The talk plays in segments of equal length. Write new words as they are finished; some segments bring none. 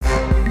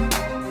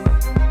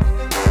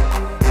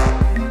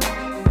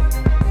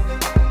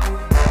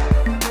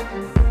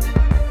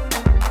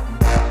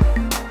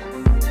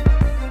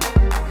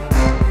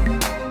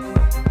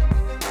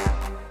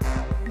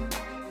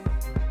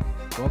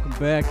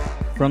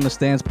From the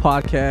Stands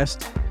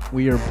podcast.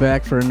 We are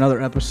back for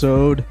another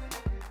episode.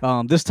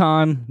 This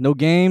time, no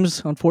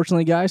games,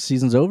 unfortunately, guys.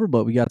 Season's over,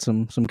 but we got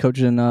some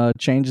coaching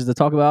changes to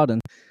talk about and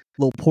a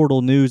little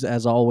portal news,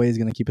 as always,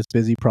 going to keep us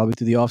busy probably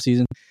through the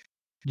offseason.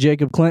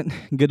 Jacob, Clint,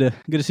 good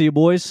to see you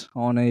boys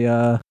on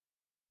a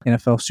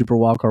NFL Super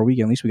Wildcard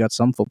weekend. At least we got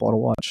some football to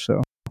watch,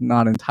 so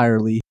not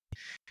entirely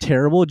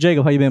terrible.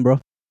 Jacob, how you been, bro?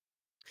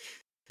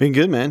 Been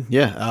good, man.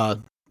 Yeah,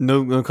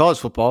 no college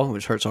football,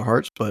 which hurts our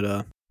hearts,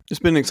 but it's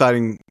been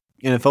exciting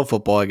NFL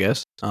football, I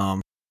guess.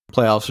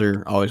 Playoffs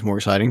are always more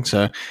exciting.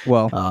 So,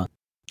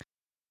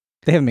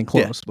 they haven't been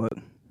close, but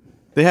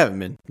they haven't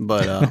been.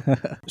 But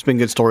it's been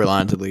good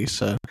storylines at least.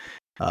 So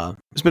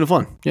it's been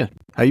fun. Yeah,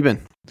 how you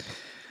been?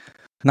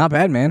 Not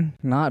bad, man.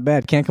 Not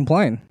bad. Can't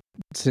complain.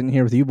 Sitting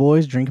here with you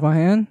boys, drinking my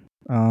hand.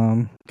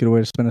 Good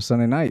way to spend a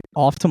Sunday night.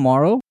 Off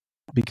tomorrow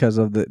because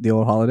of the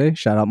old holiday.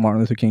 Shout out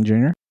Martin Luther King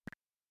Jr.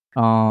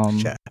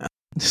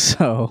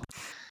 So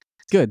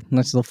it's good.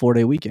 Nice little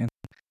 4-day weekend.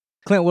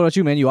 Clint, what about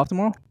you, man? You off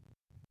tomorrow?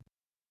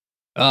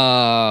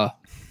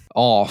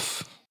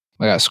 Off.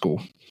 I got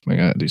school. I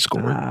got to do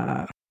school.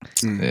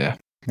 Yeah.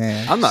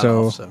 Man. I'm not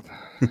off, so.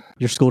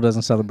 Your school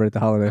doesn't celebrate the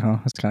holiday, huh?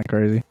 That's kind of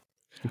crazy.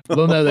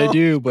 Well, no, they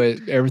do, but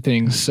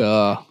everything's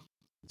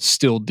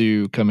still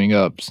due coming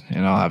up,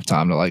 and I'll have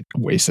time to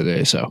waste a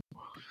day. So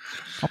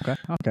okay.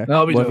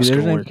 I'll be doing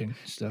schoolwork and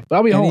stuff. But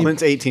I'll be home.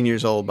 Clint's 18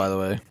 years old, by the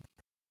way.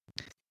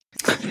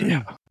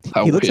 Yeah,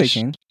 he looks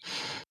 18.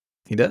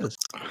 He does.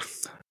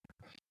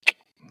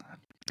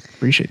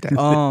 Appreciate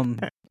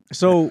that.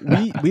 So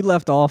we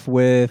left off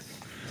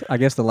with, I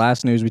guess the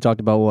last news we talked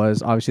about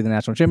was obviously the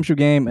national championship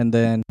game, and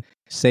then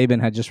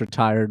Saban had just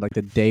retired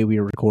the day we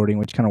were recording,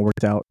 which kind of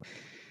worked out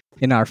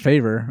in our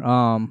favor.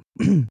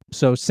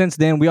 So since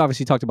then, we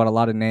obviously talked about a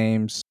lot of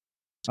names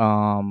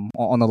on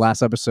the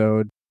last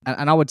episode,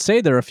 and I would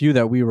say there are a few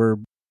that we were,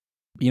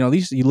 at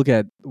least you look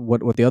at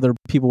what the other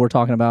people were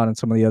talking about and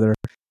some of the other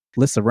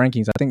lists of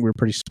rankings. I think we were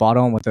pretty spot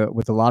on with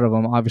a lot of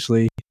them.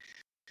 Obviously,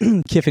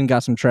 Kiffin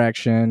got some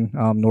traction.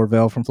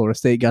 Norvell from Florida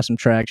State got some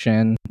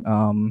traction,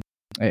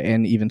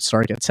 and even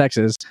Sark at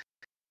Texas.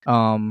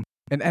 And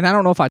I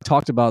don't know if I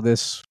talked about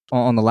this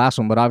on the last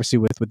one, but obviously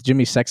with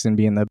Jimmy Sexton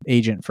being the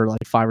agent for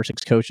 5 or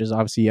 6 coaches,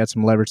 obviously he had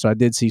some leverage. So I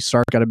did see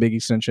Sark got a big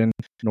extension.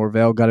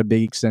 Norvell got a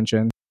big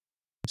extension.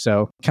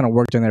 So kind of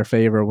worked in their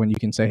favor when you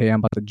can say, hey, I'm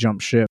about to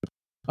jump ship.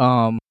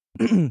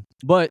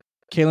 But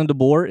Kalen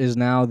Deboer is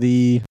now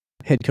the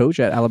head coach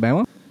at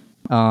Alabama.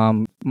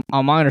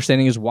 My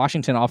understanding is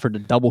Washington offered to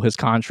double his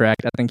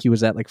contract. I think he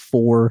was at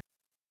 $4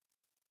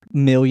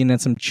 million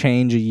and some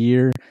change a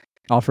year.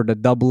 Offered to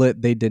double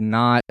it. They did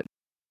not.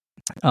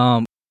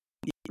 To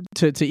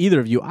either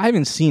of you, I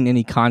haven't seen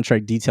any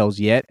contract details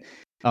yet.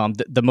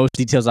 The most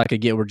details I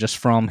could get were just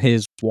from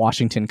his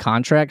Washington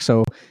contract.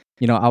 So,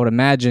 I would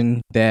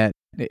imagine that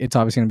it's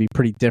obviously going to be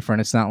pretty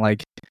different. It's not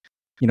like,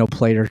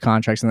 player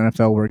contracts in the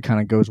NFL where it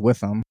kind of goes with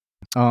them.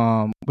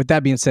 With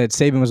that being said,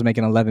 Saban was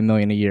making $11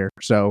 million a year,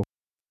 so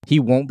he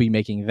won't be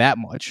making that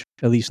much,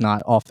 at least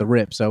not off the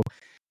rip. So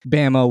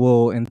Bama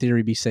will, in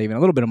theory, be saving a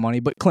little bit of money.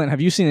 But Clint, have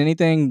you seen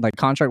anything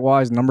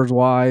contract-wise,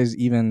 numbers-wise,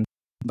 even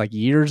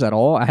years at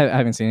all? I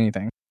haven't seen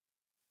anything.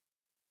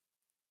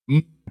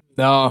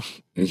 No,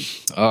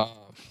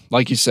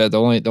 like you said, the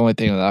only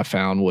thing that I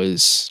found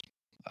was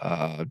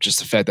just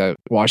the fact that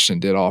Washington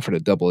did offer to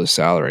double his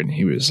salary, and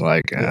he was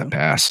like,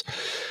 pass.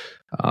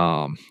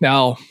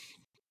 Now,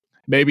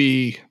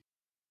 maybe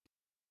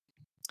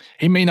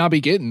he may not be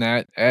getting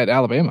that at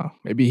Alabama.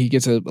 Maybe he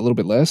gets a little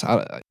bit less.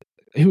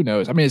 Who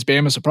knows? I mean, it's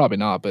Bama, so probably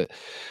not, but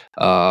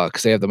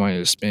because they have the money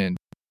to spend.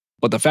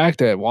 But the fact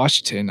that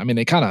Washington,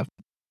 they kind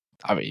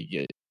of,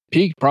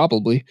 peaked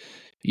probably.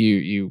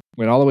 You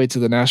went all the way to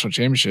the national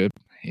championship,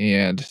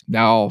 and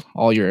now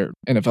all your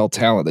NFL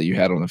talent that you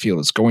had on the field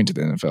is going to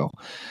the NFL.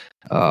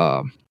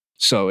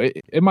 So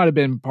it might have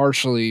been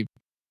partially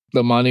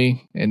the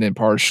money, and then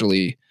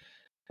partially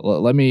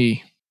let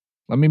me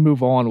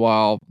move on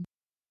while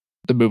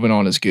the moving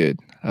on is good.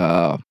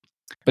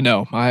 But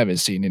no, I haven't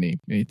seen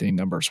anything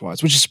numbers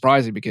wise, which is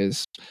surprising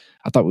because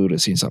I thought we would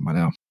have seen something by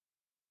now.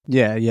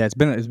 Yeah, it's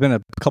been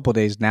a couple of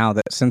days now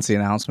since the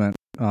announcement.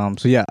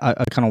 So yeah,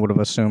 I kind of would have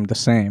assumed the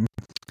same.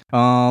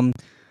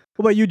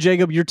 What about you,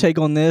 Jacob? Your take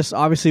on this?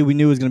 Obviously, we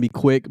knew it was going to be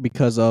quick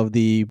because of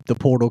the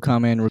portal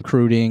coming,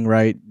 recruiting.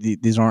 Right?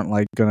 These aren't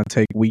going to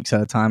take weeks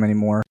at a time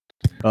anymore.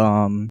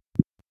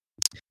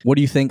 What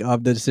do you think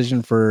of the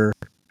decision for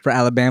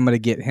Alabama to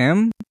get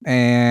him,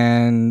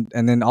 and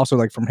then also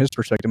from his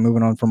perspective,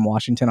 moving on from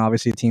Washington,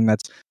 obviously a team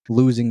that's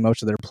losing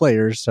most of their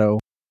players. So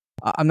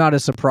I'm not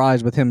as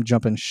surprised with him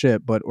jumping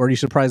ship, but are you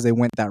surprised they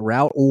went that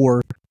route,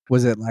 or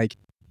was it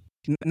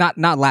not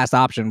last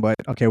option, but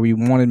okay, we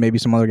wanted maybe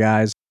some other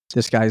guys.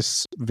 This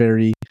guy's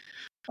very,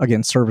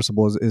 again,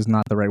 serviceable is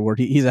not the right word.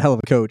 He's a hell of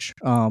a coach,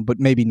 but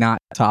maybe not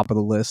top of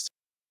the list.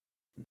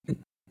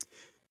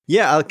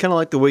 Yeah, I kind of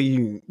like the way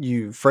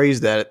you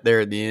phrased that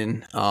there at the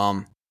end.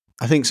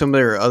 I think some of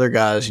their other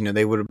guys,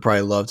 they would have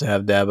probably loved to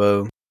have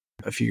Dabo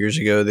a few years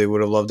ago. They would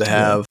have loved to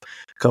have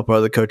a couple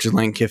other coaches.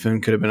 Lane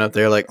Kiffin could have been up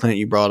there, like Clint,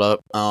 you brought up.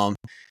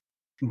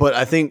 But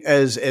I think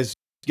as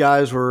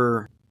guys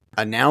were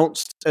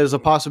announced as a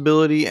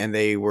possibility, and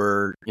they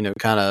were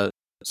kind of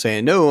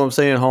saying, "No, I'm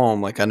staying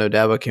home." Like I know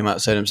Dabo came out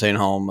and said I'm staying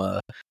home.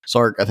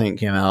 Sark I think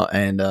came out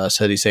and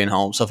said he's staying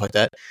home. Stuff like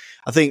that.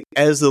 I think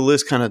as the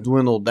list kind of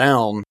dwindled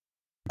down,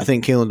 I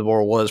think Kalen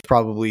Deboer was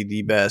probably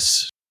the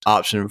best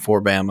option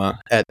for Bama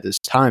at this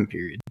time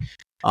period.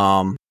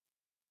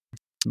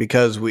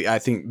 Because I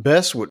think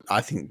best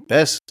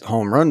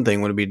home run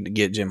thing would be to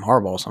get Jim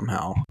Harbaugh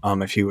somehow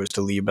if he was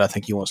to leave, but I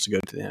think he wants to go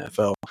to the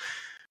NFL.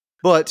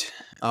 But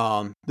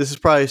this is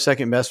probably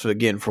second best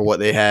for what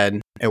they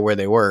had and where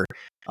they were.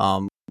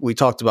 We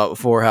talked about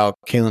before how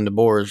Kalen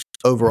Deboer's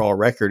overall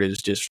record is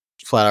just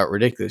flat out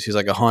ridiculous. He's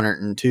like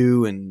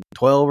 102-12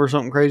 or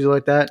something crazy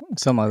like that.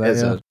 Something like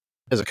that.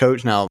 As a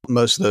coach, now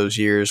most of those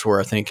years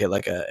were I think at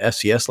like a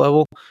FCS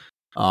level.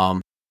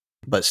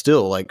 But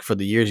still, like for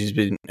the years he's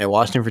been at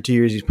Washington for 2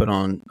 years, he's put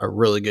on a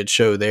really good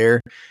show there.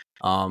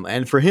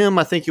 And for him,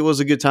 I think it was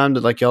a good time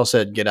to, like y'all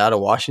said, get out of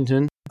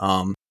Washington.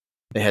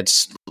 They had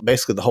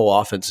basically the whole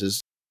offense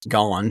is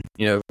gone,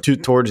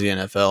 towards the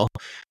NFL.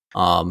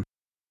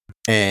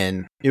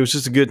 And it was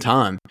just a good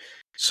time.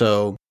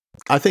 So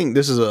I think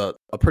this is a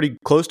pretty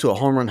close to a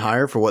home run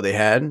hire for what they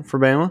had for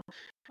Bama.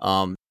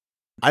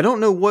 I don't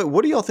know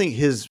what do y'all think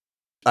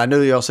I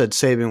know y'all said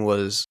Saban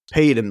was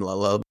paid him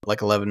like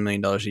 $11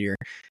 million a year.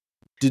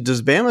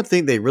 Does Bama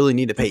think they really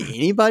need to pay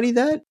anybody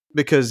that?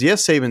 Because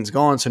yes, Saban's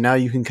gone, so now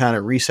you can kind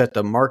of reset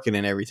the market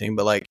and everything.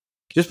 But like,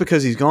 just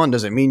because he's gone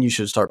doesn't mean you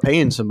should start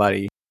paying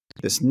somebody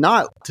that's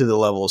not to the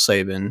level of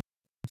Saban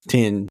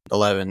 10,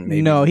 11,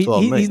 maybe 12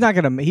 million. He's not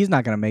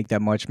gonna make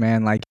that much,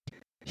 man. Like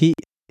they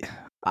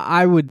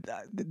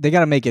got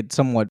to make it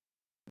somewhat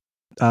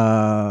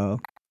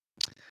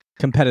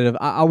competitive.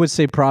 I would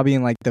say probably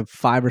in like the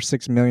 $5 or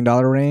 $6 million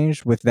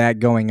range, with that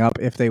going up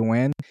if they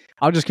win.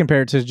 I'll just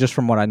compare it to just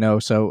from what I know.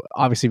 So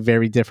obviously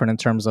very different in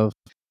terms of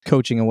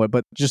coaching and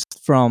but just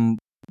from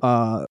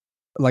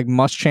like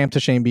Muschamp to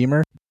Shane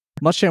Beamer.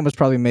 Muschamp was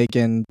probably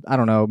making, I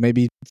don't know,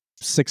 maybe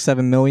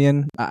 $6-7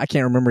 million. I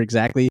can't remember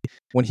exactly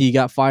when he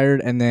got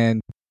fired. And then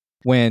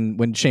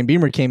when Shane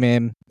Beamer came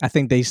in, I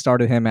think they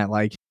started him at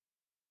like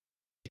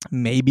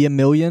maybe $1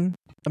 million.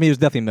 I mean, it was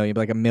definitely $1 million,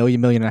 but like $1.5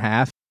 million.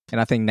 And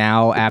I think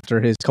now,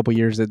 after his couple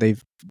years, that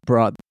they've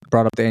brought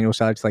up the annual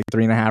salary to like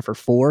 3.5 or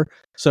 4.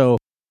 So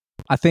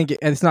I think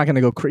it's not going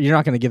to go. You're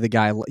not going to give the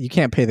guy. You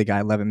can't pay the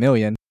guy $11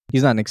 million.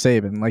 He's not Nick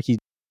Saban. Like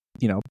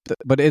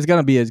but it's got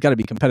to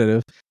be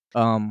competitive.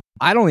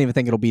 I don't even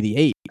think it'll be the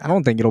 8. I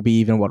don't think it'll be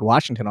even what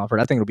Washington offered.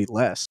 I think it'll be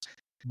less.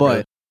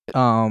 But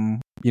kind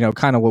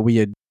of what we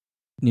had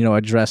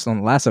addressed on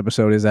the last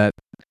episode is that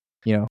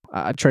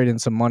I traded in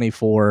some money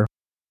for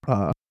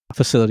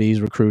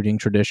facilities, recruiting,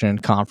 tradition,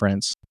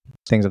 conference,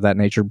 things of that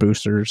nature,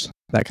 boosters,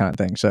 that kind of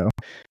thing. So,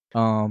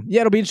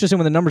 it'll be interesting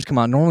when the numbers come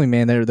out. Normally,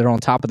 man, they're on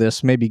top of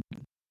this. Maybe,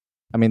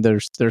 I mean,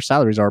 their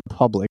salaries are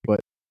public, but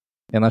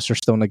unless they're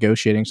still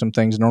negotiating some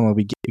things,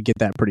 normally we get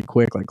that pretty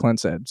quick, like Clint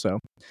said. So,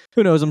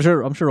 who knows? I'm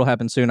sure it'll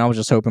happen soon. I was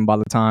just hoping by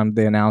the time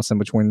they announce them,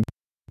 between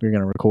we're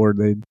going to record,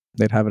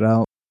 they'd have it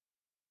out.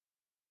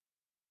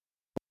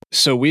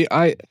 So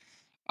I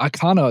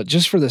kind of,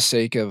 just for the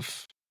sake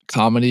of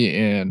comedy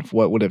and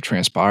what would have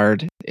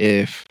transpired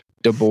if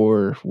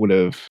Deboer would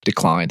have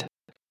declined,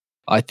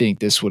 I think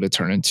this would have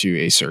turned into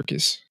a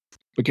circus,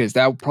 because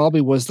that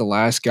probably was the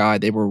last guy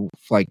they were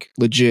like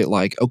legit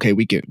like, okay,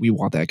 we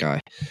want that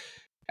guy.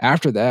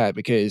 After that,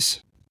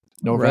 because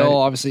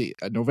Norvell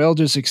Norvell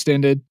just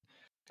extended.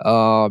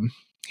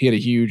 He had a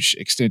huge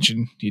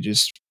extension he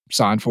just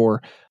signed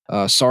for.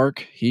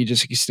 Sark, he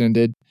just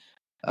extended.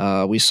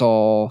 We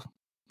saw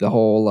the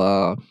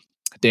whole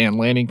Dan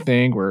Lanning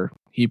thing where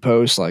he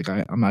posts like,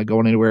 I'm not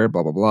going anywhere,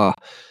 blah, blah, blah.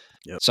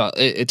 Yep. So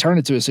it turned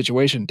into a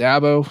situation.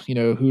 Dabo,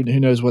 who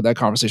knows what that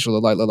conversation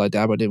looked like. Looked like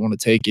Dabo didn't want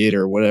to take it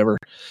or whatever.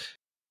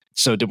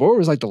 So Deboer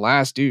was like the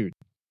last dude.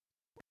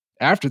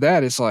 After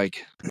that, it's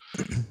like,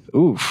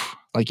 oof,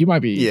 like you might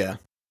be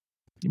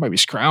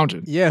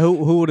scrounging. Yeah, who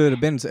would it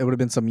have been? It would have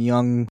been some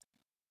young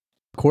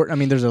I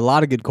mean, there's a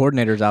lot of good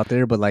coordinators out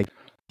there, but like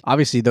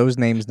obviously those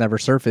names never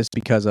surfaced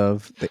because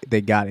of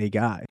they got a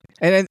guy.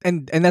 And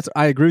that's,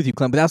 I agree with you,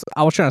 Clint. But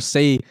I was trying to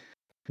say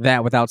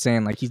that without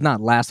saying like he's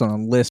not last on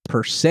the list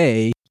per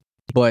se,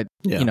 but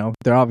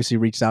they're obviously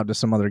reached out to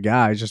some other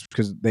guys just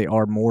because they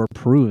are more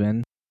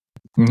proven.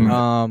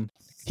 Mm-hmm.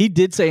 He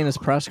did say in his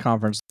press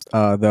conference,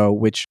 though,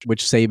 which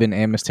Saban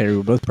and Miss Terry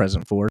were both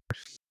present for,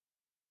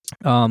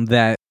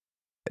 that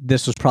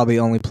this was probably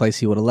the only place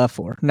he would have left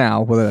for.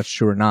 Now, whether that's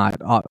true or not,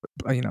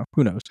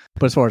 who knows?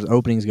 But as far as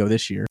openings go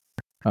this year,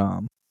 I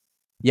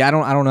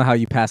don't know how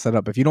you pass that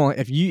up. If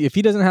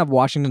he doesn't have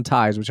Washington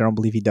ties, which I don't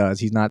believe he does,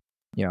 he's not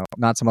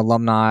not some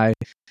alumni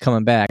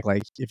coming back.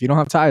 Like if you don't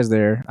have ties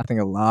there, I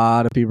think a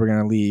lot of people are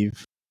going to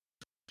leave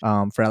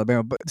for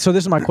Alabama. But so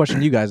this is my question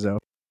to you guys though.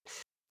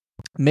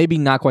 Maybe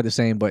not quite the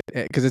same, but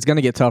because it's going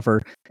to get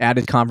tougher.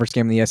 Added conference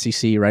game in the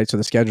SEC, right? So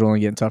the schedule only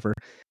getting tougher.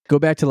 Go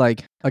back to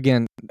like,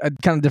 again, a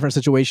kind of different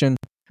situation.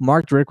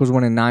 Mark Drick was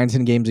winning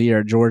 9-10 games a year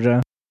at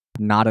Georgia.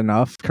 Not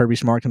enough. Kirby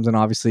Smart comes in,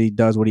 obviously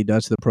does what he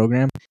does to the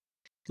program.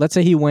 let's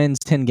say he wins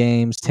 10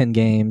 games.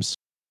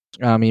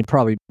 I mean,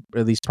 probably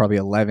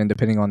 11,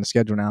 depending on the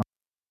schedule now.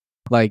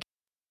 Like,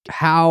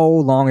 how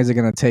long is it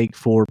going to take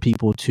for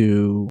people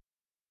to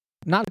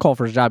not call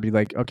for his job? Be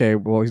like, okay,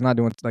 well, he's not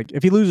doing, like,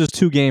 if he loses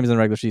 2 games in the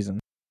regular season,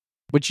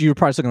 which you're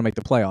probably still going to make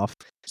the playoff,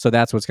 so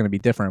that's what's going to be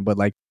different. But,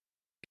 like,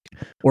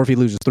 or if he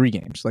loses 3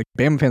 games, like,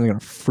 Bama fans are going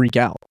to freak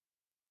out.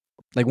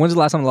 Like, when's the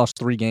last time they lost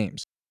 3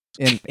 games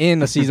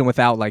in a season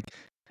without, like,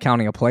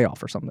 counting a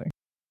playoff or something?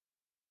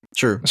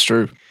 True. That's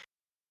true.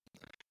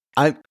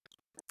 To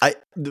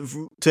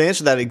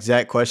answer that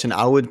exact question,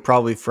 I would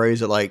probably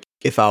phrase it like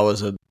if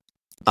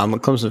I'm a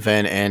Clemson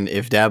fan, and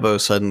if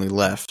Dabo suddenly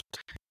left,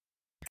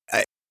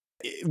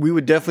 we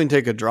would definitely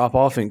take a drop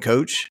off in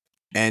coach.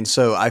 And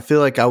so I feel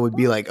like I would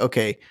be like,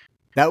 okay,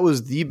 that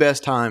was the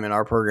best time in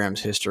our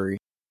program's history.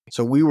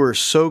 So we were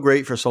so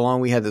great for so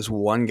long. We had this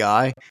one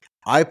guy.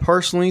 I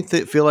personally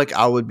feel like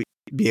I would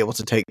be able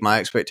to take my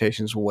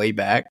expectations way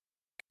back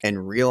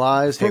and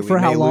realize, hey, for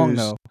we how may long lose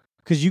though?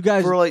 Because you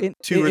guys for like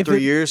 2 or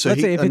 3 years. So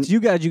let's say if it's you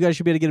guys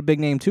should be able to get a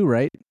big name too,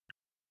 right?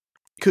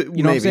 You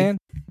know what I'm saying?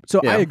 So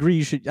yeah. I agree.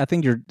 You should. I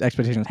think your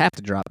expectations have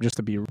to drop just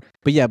to be.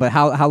 But yeah, but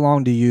how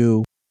long do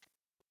you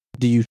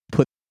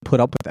put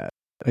up with that?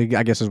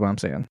 I guess is what I'm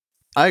saying.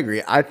 I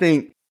agree. I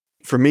think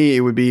for me,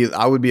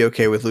 I would be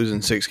okay with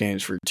losing 6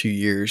 games for 2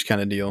 years,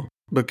 kind of deal,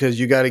 because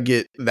you got to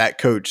get that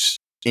coach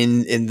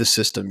in the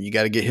system. You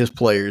got to get his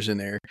players in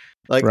there.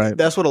 Like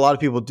That's what a lot of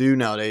people do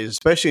nowadays,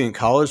 especially in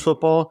college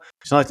football.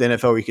 It's not like the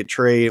NFL where you could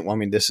trade. Well, I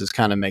mean, this is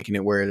kind of making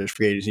it where there's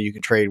free agency, you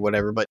can trade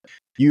whatever, but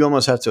you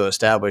almost have to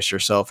establish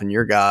yourself and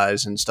your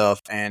guys and stuff.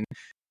 And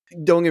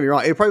don't get me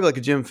wrong, it'd probably be like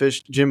a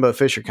Jimbo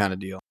Fisher kind of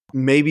deal.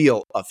 Maybe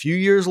a few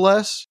years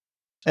less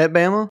at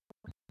Bama,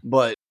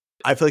 but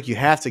I feel like you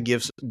have to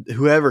give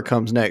whoever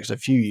comes next a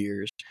few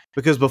years,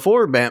 because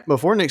before Nick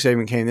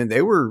Saban came in,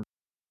 they were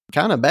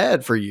kind of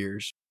bad for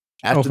years.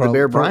 After the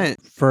Bear Bryant.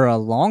 For a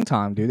long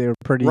time, dude. They were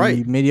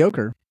pretty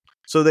mediocre.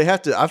 So I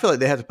feel like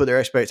they have to put their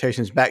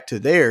expectations back to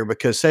there,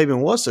 because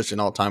Saban was such an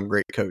all-time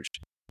great coach.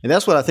 And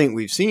that's what I think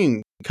we've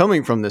seen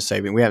coming from this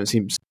Saban. We haven't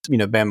seen,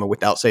 Bama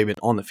without Saban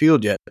on the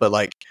field yet, but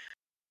like,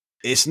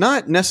 it's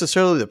not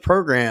necessarily the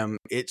program,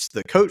 it's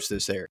the coach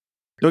that's there.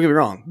 Don't get me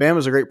wrong.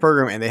 Bama's a great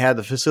program and they have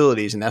the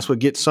facilities, and that's what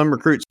gets some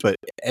recruits. But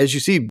as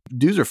you see,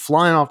 dudes are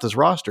flying off this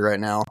roster right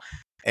now,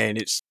 and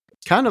it's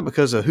kind of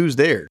because of who's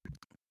there.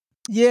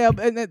 Yeah,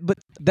 but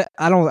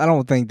I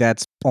don't think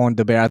that's on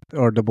Deboer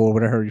or Deboer,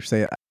 whatever you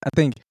say. I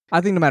think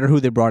no matter who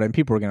they brought in,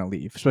 people are going to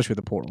leave, especially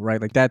with the portal,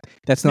 right? Like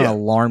that's not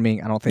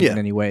alarming. I don't think in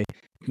any way.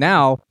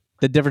 Now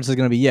the difference is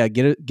going to be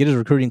get his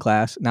recruiting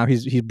class. Now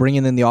he's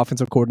bringing in the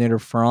offensive coordinator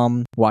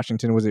from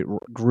Washington. Was it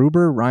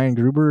Ryan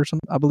Gruber or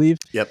something? I believe.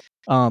 Yep.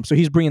 So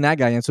he's bringing that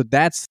guy in. So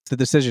that's the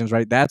decisions,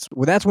 right? That's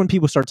when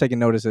people start taking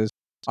notices.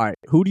 All right,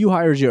 who do you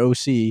hire as your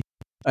OC,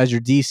 as your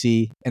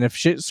DC? And if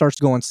shit starts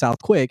going south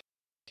quick,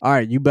 all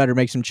right, you better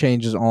make some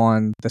changes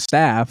on the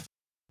staff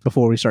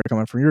before we start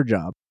coming for your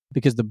job,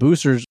 because the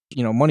boosters,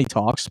 money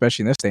talks,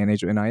 especially in this day and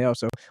age with NIL.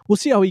 So we'll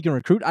see how he can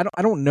recruit. I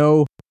don't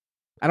know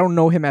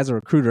him as a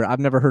recruiter. I've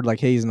never heard like,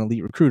 hey, he's an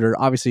elite recruiter.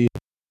 Obviously,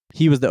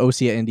 he was the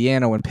OC at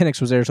Indiana when Penix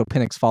was there, so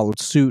Penix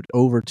followed suit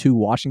over to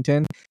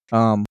Washington.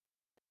 I'm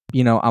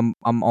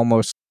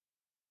almost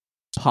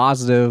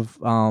positive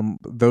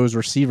those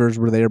receivers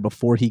were there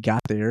before he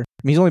got there.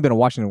 I mean, he's only been in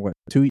Washington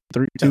two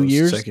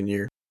years, second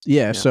year.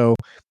 Yeah, so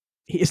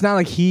it's not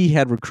like he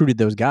had recruited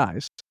those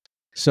guys.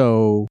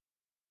 So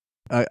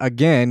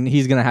again,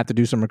 he's going to have to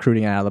do some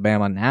recruiting at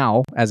Alabama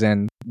now, as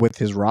in with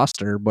his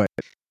roster. But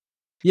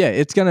yeah,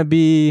 it's going to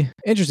be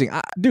interesting.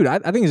 I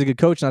think he's a good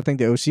coach, and I think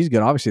the OC is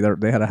good. Obviously,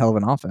 they had a hell of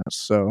an offense,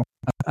 so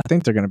I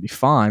think they're going to be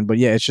fine. But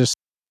yeah, it's just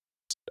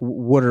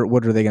what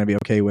are they going to be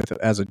okay with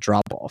as a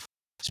drop off?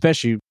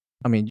 Especially,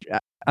 I mean,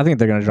 I think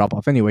they're going to drop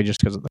off anyway,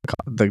 just because of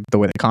the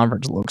way the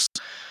conference looks,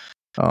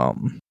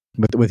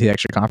 with the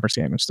extra conference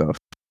game and stuff.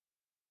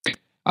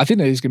 I think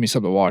that is going to be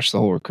something to watch, the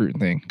whole recruiting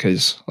thing,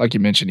 because, like you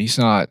mentioned, he's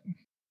not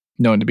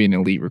known to be an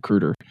elite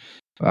recruiter.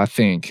 But I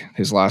think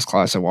his last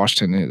class at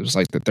Washington, it was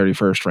like the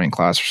 31st ranked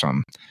class or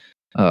something.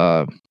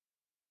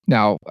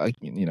 Now,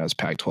 it's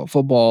Pac-12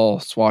 football,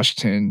 it's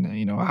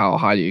Washington. How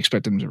high do you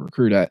expect them to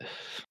recruit at?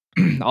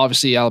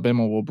 Obviously,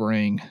 Alabama will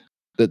bring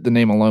the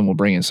name alone will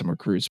bring in some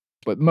recruits,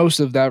 but most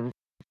of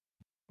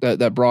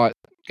that brought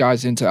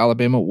guys into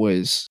Alabama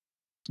was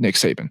Nick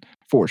Saban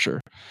for sure.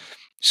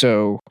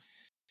 So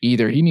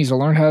either he needs to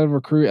learn how to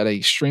recruit at an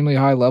extremely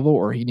high level,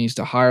 or he needs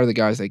to hire the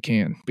guys they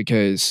can,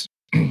 because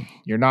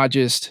you're not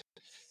just,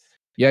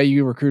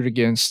 you recruit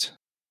against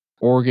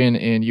Oregon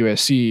and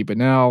USC, but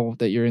now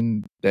that you're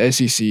in the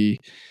SEC,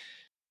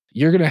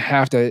 you're going to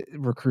have to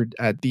recruit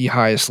at the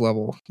highest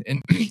level.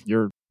 And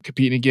you're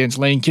competing against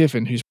Lane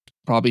Kiffin, who's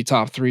probably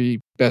top 3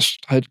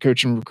 best head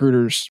coaching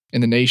recruiters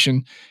in the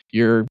nation.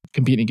 You're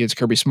competing against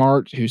Kirby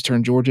Smart, who's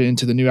turned Georgia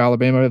into the new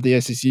Alabama of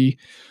the SEC.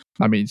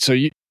 I mean, so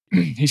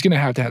he's going to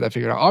have that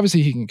figured out.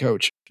 Obviously, he can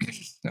coach.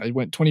 He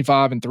went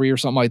 25-3 or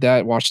something like that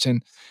at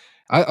Washington.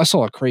 I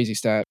saw a crazy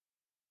stat.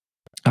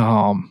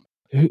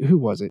 Who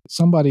was it?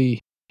 Somebody,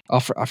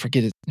 I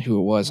forget who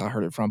it was I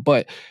heard it from,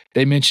 but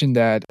they mentioned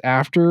that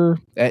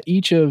at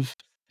each of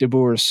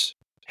Deboer's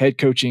head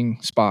coaching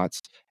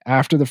spots,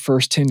 after the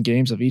first 10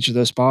 games of each of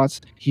those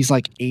spots, he's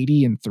like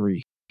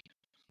 80-3.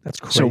 That's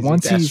crazy. So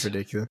That's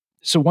ridiculous.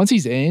 So once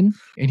he's in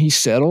and he's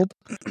settled,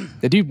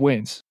 the dude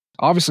wins.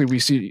 Obviously, we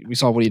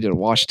saw what he did at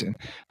Washington.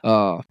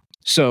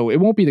 So it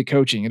won't be the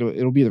coaching;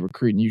 it'll be the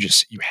recruiting. You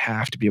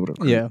have to be able to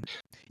recruit.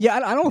 Yeah.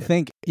 I don't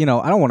think I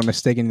don't want to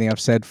mistake anything I've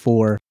said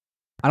for.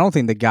 I don't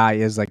think the guy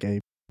is like a.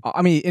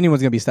 I mean,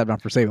 anyone's gonna be stepped on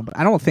for Saban, but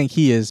I don't think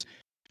he is,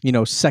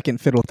 second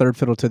fiddle, third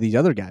fiddle to these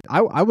other guys.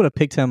 I would have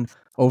picked him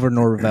over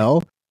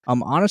Norvell.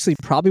 Honestly,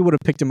 probably would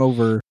have picked him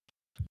over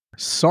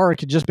Sark.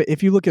 But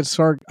if you look at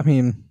Sark, I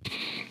mean,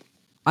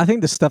 I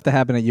think the stuff that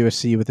happened at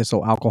USC with this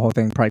whole alcohol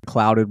thing probably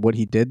clouded what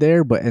he did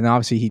there. And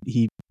obviously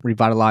he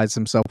revitalized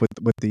himself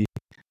with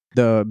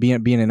the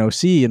being an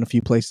OC in a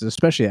few places,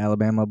 especially at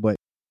Alabama. But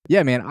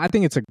yeah, man, I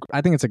think it's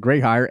a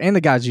great hire, and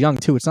the guy's young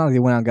too. It's not like they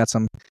went out and got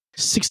some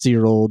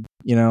 60-year-old,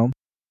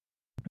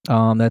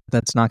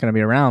 that's not going to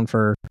be around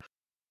for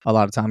a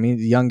lot of time.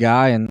 He's a young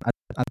guy, and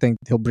I think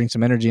he'll bring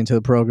some energy into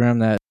the program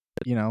that,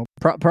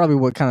 probably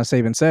what kind of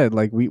Saban said.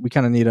 Like, we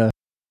kind of need it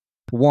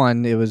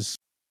was,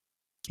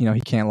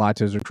 he can't lie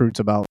to his recruits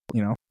about,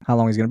 how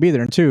long he's going to be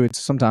there. And two, it's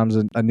sometimes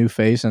a new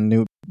face and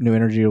new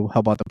energy will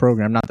help out the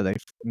program. Not that they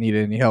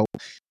needed any help,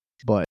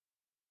 but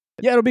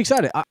yeah, it'll be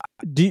exciting.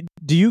 Do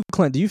you,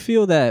 Clint, do you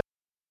feel that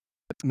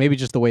maybe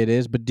just the way it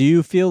is, but do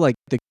you feel like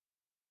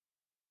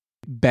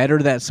better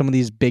that some of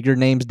these bigger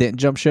names didn't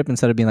jump ship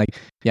instead of being like,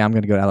 yeah, I'm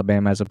going to go to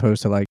Alabama, as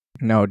opposed to like,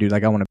 no, dude,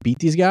 like I want to beat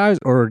these guys?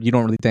 Or you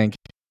don't really think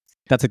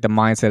that's like the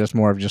mindset? It's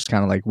more of just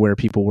kind of like where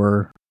people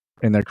were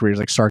in their careers,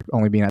 like Sark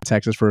only being at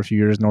Texas for a few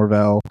years,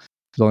 Norvell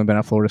has only been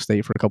at Florida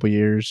State for a couple of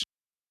years.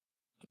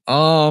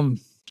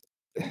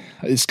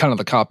 It's kind of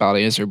the cop-out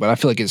answer, but I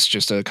feel like it's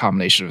just a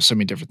combination of so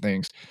many different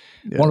things.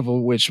 Yeah. One of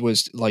which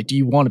was like, do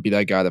you want to be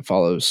that guy that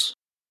follows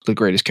the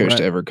greatest coach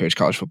to ever coach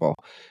college football?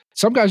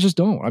 Some guys just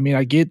don't. I mean,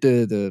 I get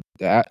the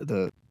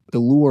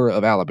lure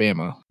of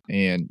Alabama,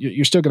 and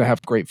you're still going to have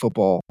great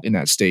football in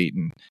that state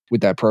and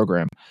with that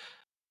program.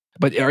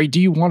 But do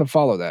you want to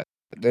follow that?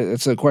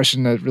 That's a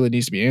question that really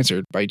needs to be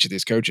answered by each of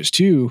these coaches.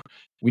 Two,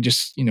 we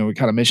just, we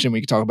kind of mentioned, we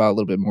can talk about it a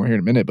little bit more here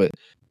in a minute, but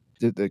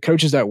the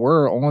coaches that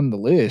were on the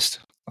list,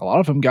 a lot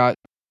of them got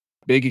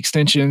big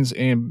extensions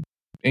and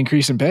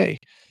increase in pay.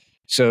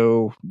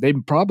 So they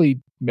probably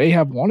may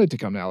have wanted to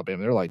come to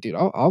Alabama. They're like, dude,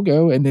 I'll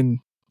go. And then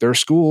their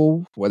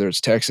school, whether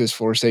it's Texas,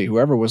 Florida State,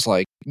 whoever, was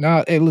like,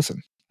 nah, hey,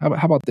 listen, how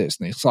about this?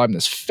 And they slide them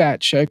this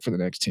fat check for the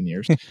next 10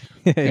 years.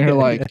 And they're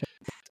like,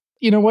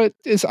 you know what?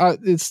 This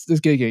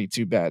gig ain't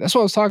too bad. That's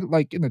what I was talking,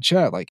 like, in the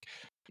chat. Like,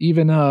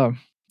 even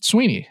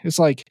Sweeney, it's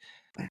like,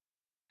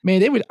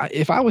 man,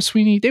 if I was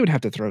Sweeney, they would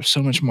have to throw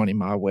so much money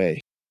my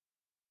way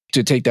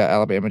to take that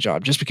Alabama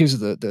job, just because of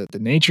the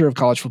nature of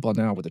college football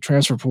now, with the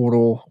transfer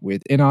portal,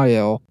 with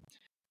NIL.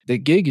 The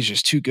gig is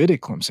just too good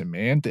at Clemson,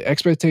 man. The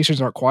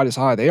expectations aren't quite as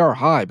high. They are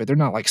high, but they're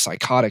not like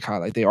psychotic high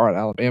like they are at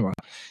Alabama.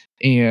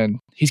 And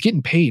he's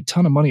getting paid a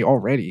ton of money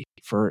already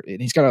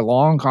and he's got a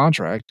long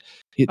contract.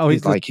 He's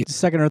like the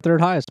second or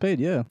third highest paid.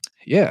 Yeah.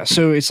 Yeah.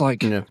 So it's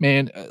like,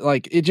 man,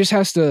 like it just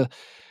has to,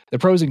 the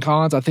pros and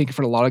cons, I think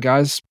for a lot of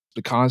guys,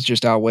 the cons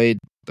just outweighed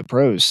the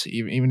pros,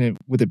 even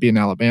with it being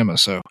Alabama.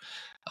 So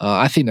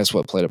I think that's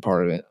what played a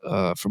part of it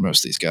for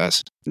most of these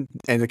guys.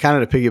 And to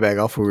kind of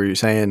piggyback off of what you're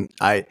saying,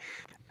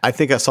 I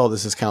think I saw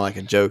this as kind of like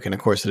a joke, and of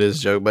course it is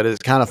a joke, but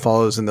it kind of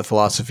follows in the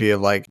philosophy of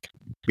like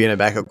being a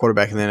backup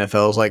quarterback in the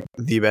NFL is like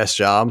the best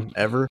job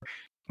ever.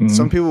 Mm-hmm.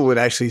 Some people would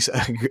actually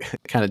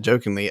kind of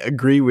jokingly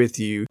agree with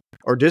you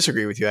or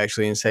disagree with you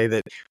actually and say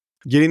that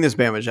getting this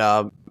Bama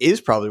job is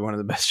probably one of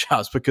the best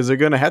jobs, because they're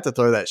going to have to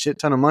throw that shit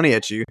ton of money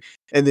at you.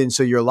 And then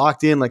so you're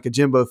locked in like a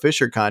Jimbo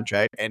Fisher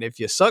contract. And if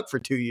you suck for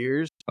 2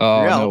 years,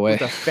 you're out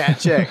with a fat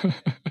check.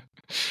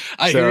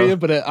 I hear you,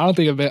 but I don't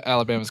think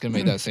Alabama's going to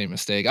make that same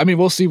mistake. I mean,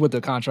 we'll see what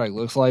the contract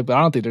looks like, but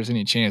I don't think there's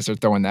any chance they're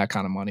throwing that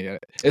kind of money at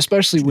it,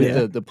 especially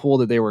with the pool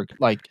that they were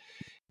like,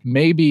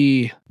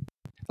 maybe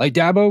like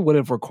Dabo would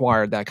have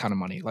required that kind of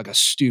money, like a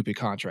stupid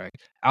contract.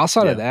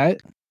 Outside of that,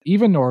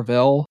 even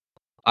Norvell,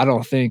 I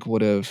don't think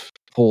would have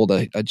pulled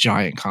a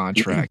giant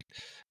contract.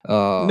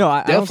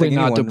 No, definitely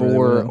not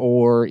Deboer really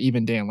or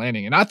even Dan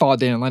Lanning. And I thought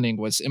Dan Lanning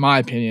was, in my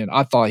opinion,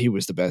 I thought he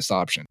was the best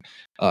option.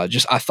 I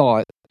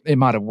thought it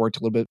might have worked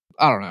a little bit.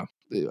 I don't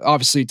know.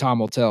 Obviously, time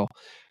will tell.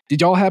 Did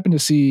y'all happen to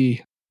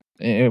see,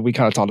 and we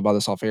kind of talked about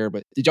this off air,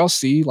 but did y'all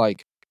see,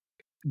 like,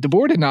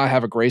 Deboer did not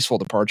have a graceful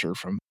departure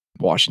from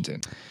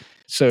Washington.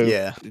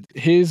 So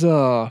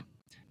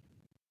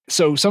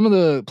so some of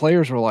the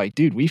players were like,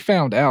 dude, we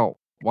found out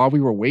while we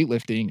were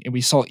weightlifting and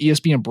we saw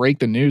ESPN break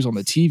the news on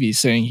the TV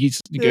saying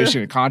he's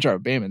negotiating a contract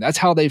with Bama. That's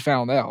how they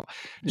found out.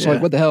 So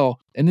like, what the hell?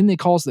 And then they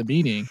calls the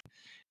meeting.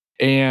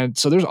 And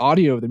so there's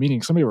audio of the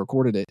meeting. Somebody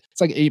recorded it. It's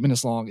like 8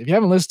 minutes long. If you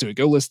haven't listened to it,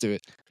 go listen to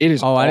it. It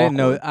is. Oh,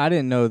 awkward. I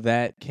didn't know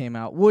that came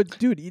out. Well,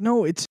 dude, it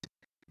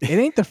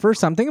ain't the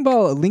first time. Think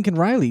about Lincoln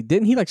Riley.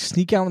 Didn't he like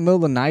sneak out in the middle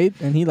of the night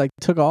and he like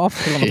took off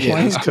on the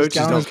plane? His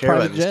coaches don't care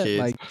about this kid.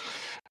 Like,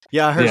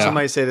 Yeah, I heard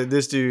somebody say that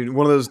this dude,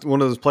 one of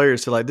those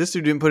players, said like this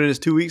dude didn't put in his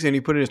 2 weeks and he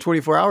put in his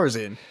 24 hours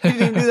in. He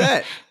didn't even do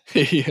that.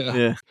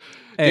 Yeah.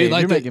 Hey,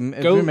 Dude,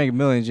 if you're making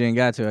millions, you ain't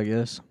got to, I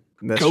guess.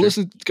 That's go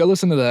true.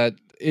 listen to that.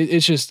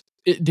 It's just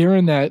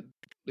during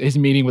his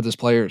meeting with his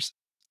players.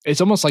 It's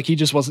almost like he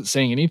just wasn't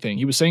saying anything.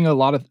 He was saying a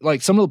lot of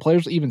like some of the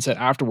players even said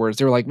afterwards,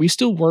 they were like, we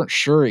still weren't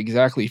sure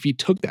exactly if he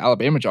took the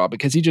Alabama job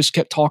because he just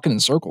kept talking in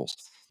circles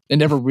and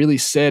never really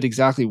said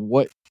exactly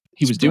what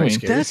he was doing.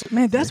 That's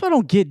what I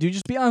don't get, dude.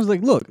 Just be honest.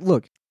 Like,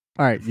 look.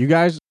 All right, you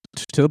guys,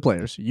 to the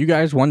players, you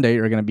guys one day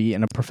are going to be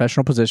in a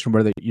professional position,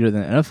 whether you're in the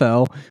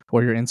NFL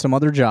or you're in some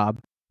other job,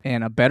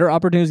 and a better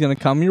opportunity is going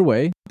to come your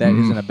way that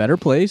is in a better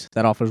place,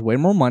 that offers way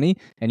more money,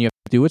 and you have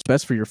to do what's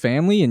best for your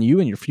family and you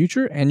and your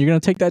future, and you're going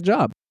to take that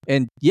job.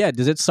 And yeah,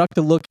 does it suck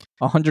to look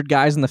 100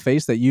 guys in the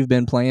face that you've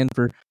been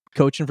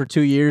coaching for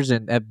 2 years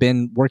and have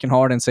been working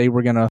hard and say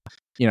we're going to,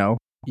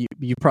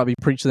 you probably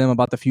preach to them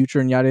about the future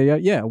and yada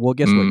yada. Yeah, well,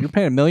 guess what? You're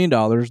paying $1 million.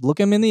 Look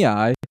them in the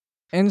eye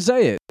and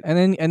say it, and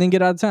then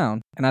get out of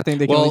town. And I think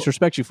they can at least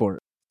respect you for it.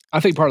 I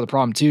think part of the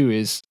problem too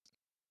is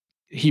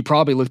he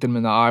probably looked him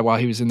in the eye while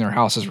he was in their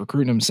houses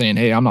recruiting him, saying,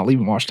 "Hey, I'm not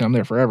leaving Washington. I'm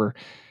there forever."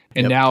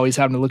 And now he's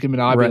having to look him in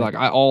the eye, and be like,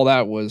 "All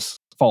that was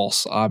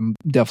false. I'm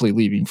definitely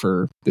leaving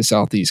for the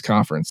Southeast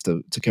Conference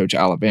to coach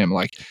Alabama."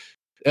 Like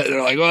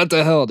they're like, "What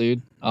the hell,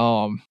 dude?"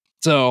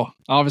 So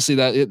obviously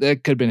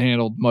that could have been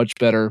handled much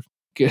better.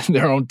 Getting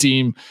their own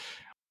team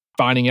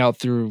finding out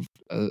through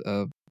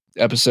a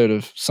episode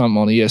of something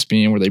on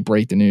ESPN where they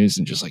break the news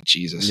and just like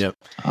Jesus. Yep.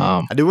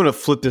 I do want to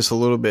flip this a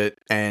little bit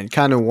and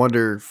kind of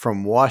wonder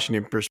from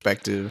Washington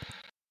perspective,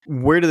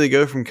 where do they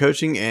go from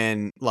coaching?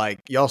 And like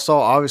y'all saw,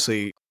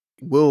 obviously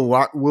Will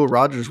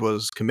Rogers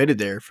was committed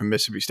there from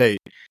Mississippi State,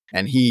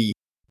 and he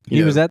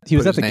was at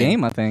the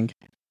game, I think.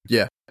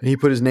 Yeah, he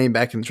put his name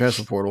back in the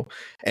transfer portal.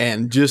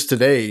 And just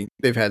today,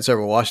 they've had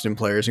several Washington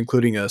players,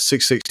 including a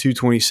 6'6",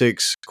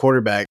 226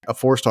 quarterback, a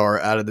 4-star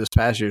out of this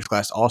past year's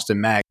class, Austin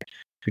Mack,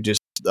 who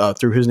just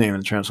threw his name in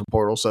the transfer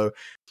portal. So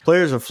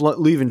players are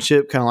leaving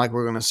ship, kind of like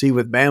we're going to see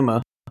with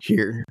Bama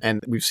here.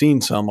 And we've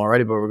seen some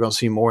already, but we're going to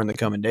see more in the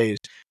coming days.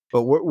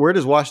 But where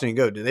does Washington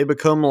go? Do they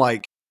become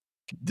like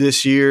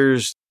this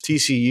year's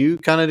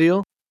TCU kind of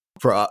deal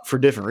for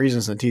different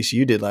reasons than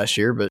TCU did last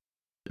year? But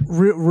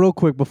real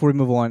quick before we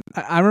move on,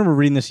 I remember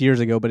reading this years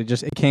ago, but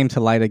it came to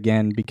light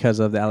again because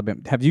of the Alabama.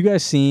 Have you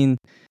guys seen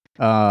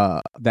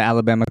the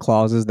Alabama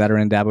clauses that are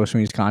in Dabo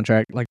Swinney's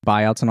contract, like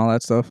buyouts and all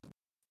that stuff?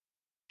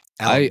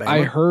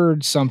 I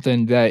heard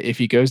something that if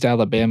he goes to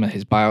Alabama,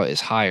 his buyout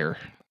is higher.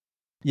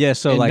 Yeah,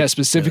 so and like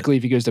specifically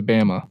if he goes to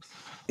Bama,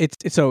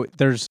 it's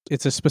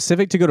a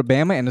specific to go to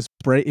Bama, and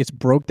it's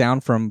broke down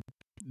from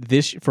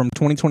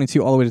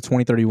 2022 all the way to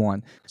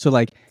 2031. So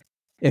like.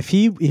 If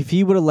he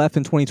would have left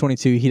in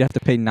 2022, he'd have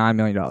to pay $9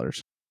 million.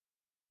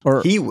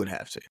 Or he would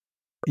have to.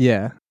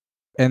 Yeah.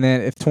 And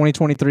then if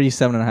 2023,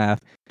 7.5,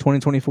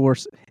 2024,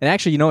 and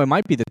actually, it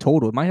might be the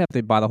total. It might have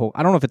to buy the whole.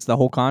 I don't know if it's the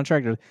whole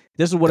contract or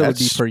this is what it would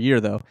be per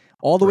year though.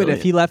 All the way to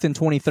if he left in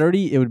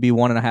 2030, it would be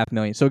 $1.5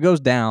 million. So it goes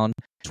down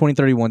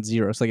 2031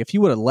 0. So like if he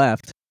would have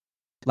left,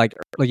 like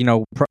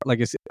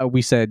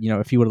we said,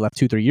 if he would have left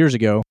 2-3 years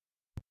ago,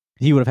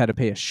 he would have had to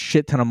pay a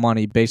shit ton of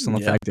money based on the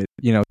fact that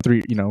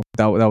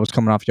that was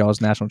coming off y'all's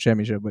national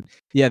championship. But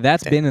yeah,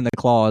 that's been in the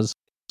clause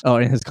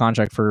in his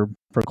contract for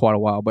quite a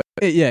while. But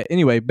yeah,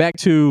 anyway, back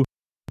to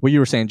what you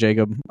were saying,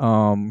 Jacob.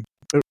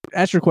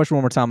 Ask your question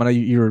one more time. I know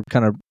you were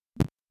kind of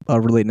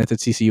relating it to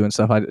TCU and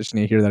stuff. I just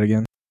need to hear that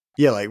again.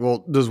 Yeah,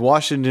 does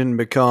Washington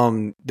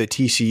become the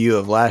TCU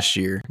of last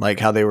year? Like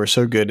how they were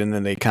so good and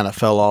then they kind of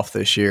fell off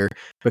this year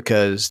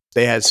because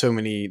they had so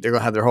many. They're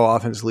going to have their whole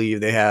offense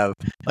leave. They have,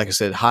 like I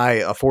said, a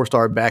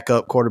 4-star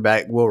backup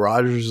quarterback. Will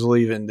Rogers is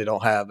leaving. They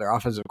don't have their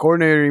offensive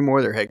coordinator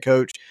anymore. Their head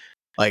coach.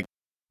 Like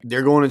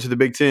they're going into the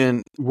Big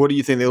Ten. What do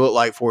you think they look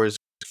like for is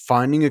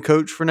finding a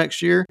coach for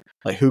next year?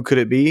 Like who could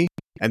it be?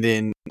 And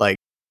then like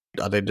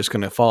are they just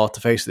going to fall off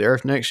the face of the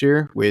earth next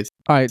year with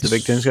the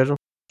Big Ten schedule?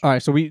 All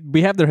right, so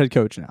we have their head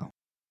coach now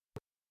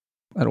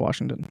at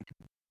Washington.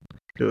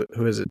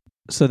 Who is it?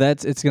 So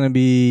it's going to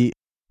be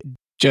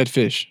Jedd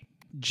Fisch.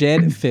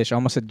 Jedd Fisch. I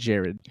almost said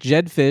Jared.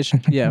 Jedd Fisch,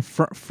 yeah,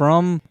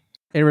 from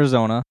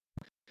Arizona.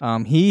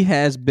 He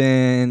has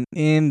been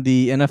in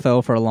the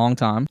NFL for a long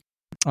time.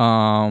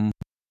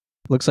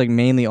 Looks like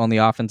mainly on the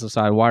offensive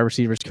side, wide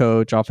receivers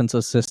coach, offensive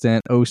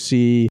assistant,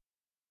 OC,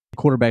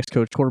 quarterbacks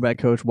coach, quarterback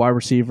coach, wide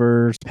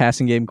receivers,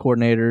 passing game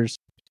coordinators.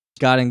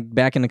 Got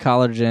back into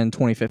college in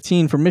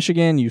 2015 from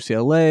Michigan,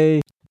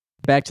 UCLA,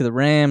 back to the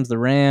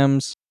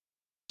Rams,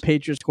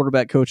 Patriots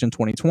quarterback coach in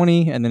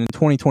 2020, and then in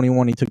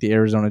 2021 he took the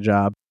Arizona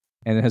job,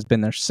 and it has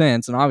been there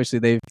since. And obviously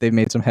they've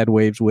made some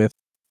headwaves with,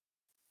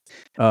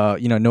 Noah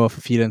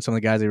Fafita and some of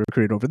the guys they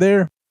recruited over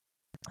there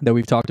that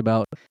we've talked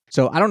about.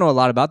 So I don't know a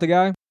lot about the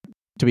guy.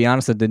 To be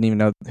honest, I didn't even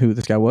know who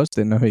this guy was.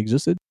 Didn't know he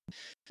existed.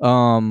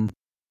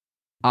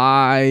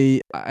 I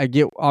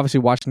get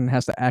obviously Washington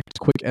has to act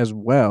quick as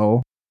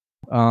well.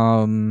 I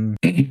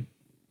kind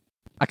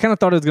of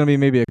thought it was going to be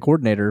maybe a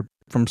coordinator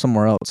from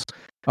somewhere else.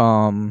 So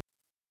I'm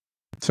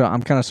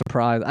kind of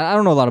surprised. I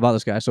don't know a lot about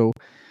this guy. So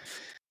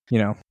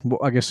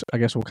I guess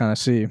we'll kind of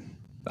see.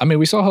 I mean,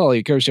 we saw how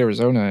he coached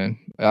Arizona, and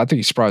I think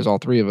he surprised all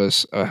three of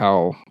us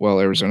how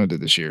well Arizona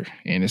did this year.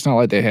 And it's not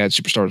like they had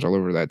superstars all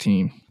over that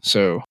team.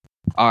 So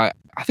I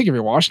think if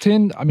you're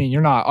Washington, I mean,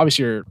 you're not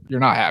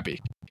happy.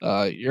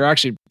 You're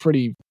actually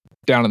pretty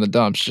down in the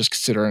dumps, just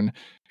considering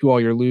who all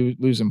you're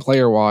losing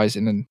player wise,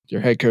 and then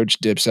your head coach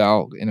dips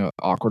out in an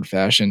awkward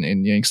fashion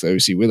and yanks the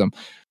OC with him.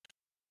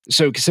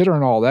 So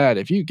considering all that,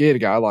 if you get a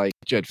guy like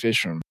Jedd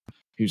Fisch,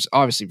 who's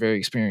obviously very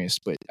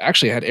experienced, but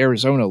actually had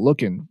Arizona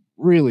looking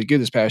really good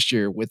this past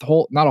year with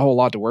not a whole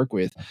lot to work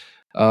with.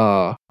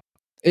 And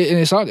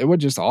it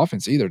wasn't just the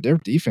offense either. Their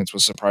defense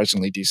was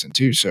surprisingly decent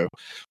too. So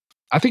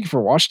I think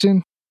for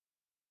Washington,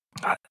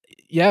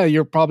 yeah,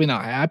 you're probably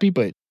not happy,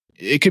 but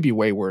it could be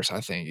way worse.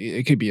 I think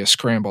it could be a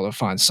scramble to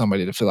find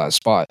somebody to fill that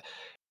spot.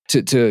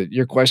 To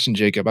your question,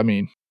 Jacob, I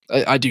mean,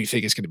 I do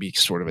think it's going to be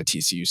sort of a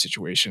TCU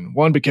situation.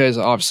 One, because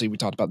obviously we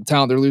talked about the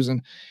talent they're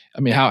losing.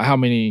 I mean, how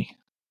many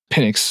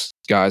Penix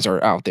guys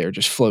are out there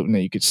just floating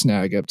that you could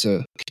snag up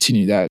to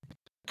continue that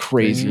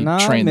crazy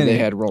train that they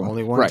had rolling?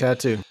 Only one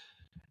tattoo.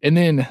 And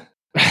then,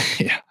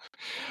 yeah,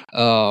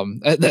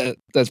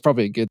 that's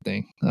probably a good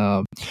thing.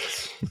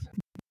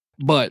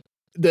 But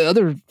the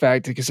other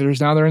fact to consider is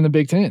now they're in the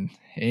Big Ten,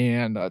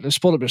 and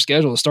just pulled up their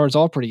schedule. It starts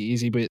off pretty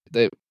easy, but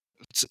the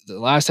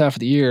last half of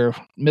the year,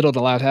 middle to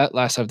last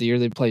half of the year,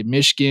 they played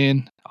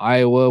Michigan,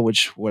 Iowa,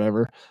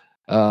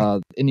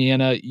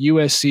 Indiana,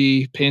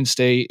 USC, Penn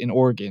State, and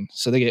Oregon.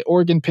 So they get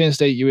Oregon, Penn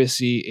State,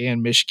 USC,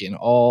 and Michigan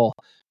all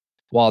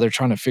while they're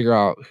trying to figure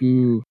out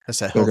who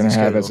they're going to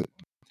have as a.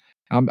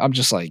 I'm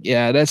just like,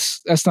 yeah,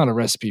 that's not a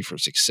recipe for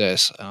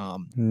success.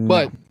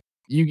 But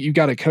you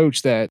got a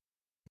coach that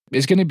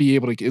is going to be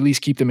able to at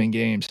least keep them in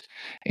games,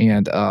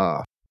 and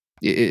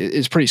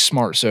it's pretty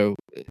smart. So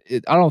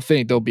I don't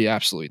think they'll be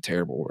absolutely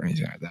terrible or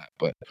anything like that.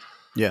 But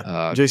yeah,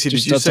 JC,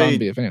 did you say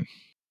be a fan?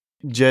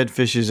 Jedd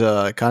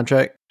Fisch's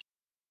contract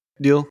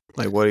deal,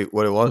 like what it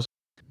was?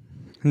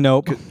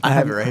 Nope, I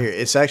have it right here.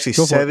 It's actually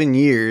 7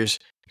 years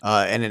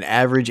and an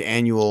average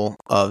annual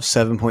of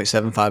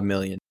 $7.75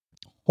 million.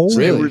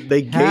 Really?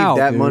 They gave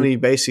that money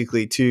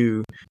basically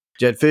to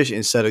Jedd Fisch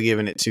instead of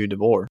giving it to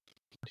Deboer.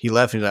 He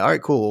left and he's like, all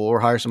right, cool.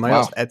 We'll hire somebody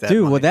else at that.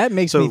 Dude, money. Well, that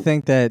makes me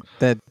think that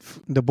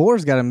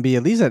Deboer's got to be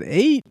at least at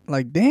 8.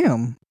 Like,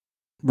 damn,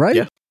 right?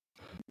 Yeah,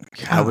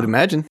 God. I would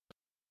imagine.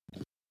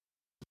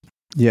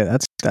 Yeah,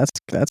 that's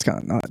kind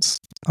of nuts.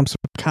 I'm so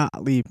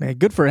golly, man.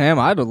 Good for him.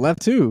 I'd have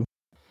left too.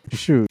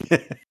 Shoot,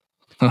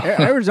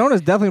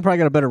 Arizona's definitely probably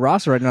got a better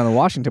roster right now than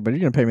Washington, but you're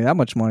gonna pay me that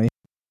much money,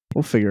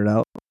 we'll figure it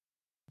out.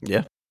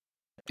 Yeah,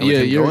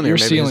 your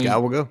ceiling. Guy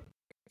will go.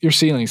 Your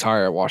ceiling's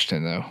higher at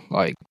Washington though.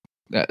 Like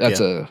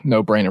that's a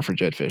no-brainer for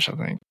Jedd Fisch,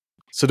 I think.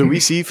 So do we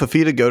see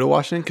Fafita go to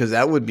Washington? Because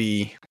that would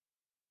be,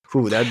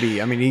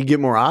 I mean, he'd get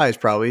more eyes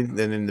probably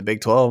than in the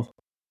Big 12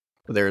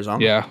 with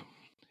Arizona. Yeah,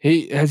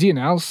 has he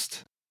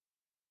announced?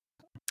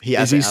 He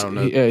hasn't. I don't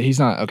know. He's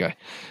not okay.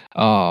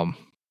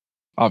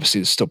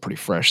 Obviously, it's still pretty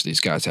fresh. These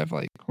guys have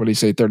like, what do you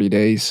say, 30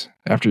 days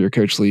after your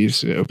coach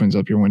leaves, it opens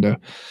up your window.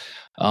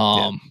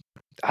 I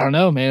don't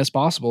know, man. It's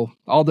possible.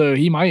 Although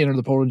he might enter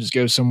the portal and just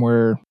go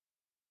somewhere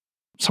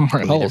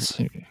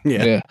else.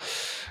 Yeah.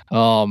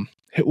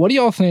 What do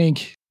y'all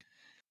think?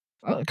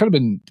 I've kind of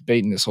been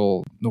debating this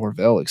whole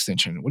Norvell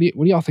extension. What do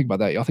y'all think about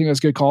that? Y'all think that's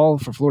a good call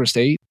for Florida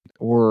State,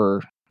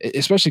 or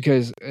especially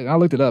because I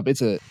looked it up.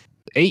 It's a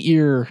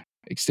 8-year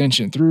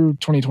extension through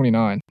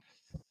 2029.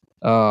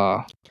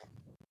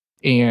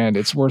 And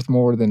it's worth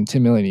more than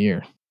 $10 million a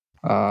year.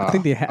 I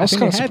was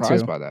kind of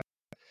surprised by that.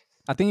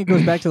 I think it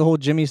goes back to the whole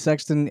Jimmy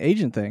Sexton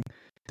agent thing.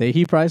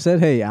 He probably said,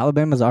 "Hey,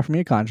 Alabama's offering me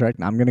a contract,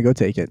 and I'm going to go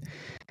take it,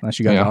 unless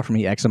you guys offer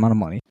me X amount of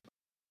money."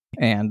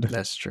 And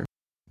that's true.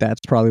 That's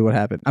probably what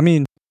happened. I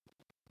mean,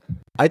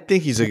 I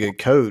think he's a good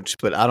coach,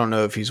 but I don't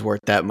know if he's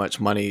worth that much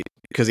money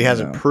because he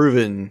hasn't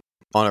proven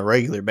on a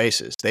regular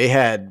basis. They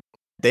had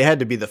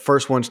to be the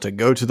first ones to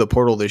go to the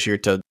portal this year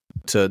to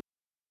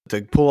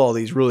pull all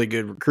these really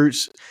good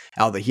recruits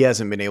out that he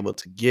hasn't been able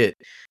to get.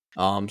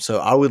 So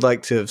I would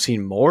like to have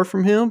seen more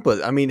from him.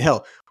 But I mean,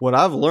 hell, what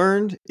I've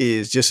learned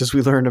is, just as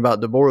we learned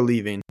about Deboer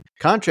leaving,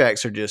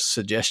 contracts are just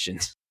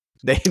suggestions.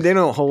 They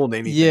don't hold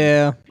anything.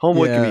 Yeah.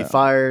 Homewood can be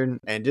fired,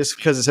 and just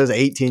because it says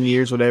 18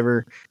 years,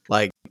 whatever,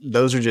 like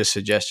those are just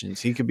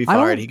suggestions. He could be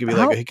fired. He could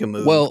be he can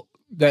move. Well,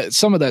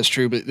 some of that's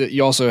true, but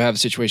you also have a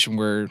situation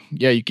where,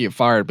 you get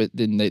fired, but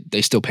then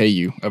they still pay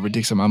you a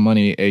ridiculous amount of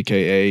money,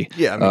 aka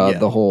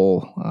the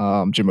whole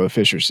Jimbo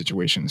Fisher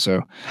situation.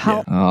 So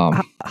how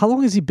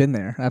long has he been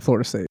there at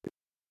Florida State?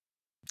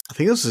 I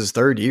think this is his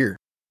 3rd year.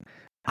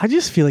 I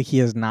just feel like he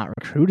has not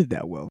recruited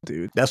that well,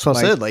 dude. That's what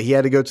I said. Like, he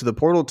had to go to the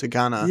portal to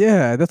kind of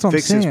that's what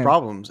fix I'm saying. His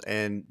problems,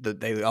 and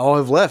they all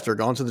have left or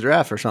gone to the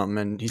draft or something,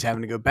 and he's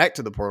having to go back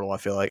to the portal. I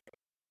feel like.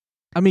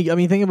 I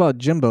mean, think about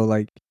Jimbo.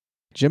 Like,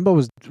 Jimbo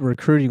was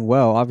recruiting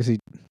well. Obviously,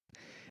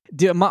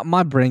 dude,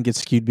 my brain gets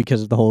skewed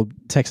because of the whole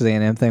Texas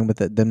A&M thing with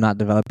them not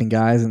developing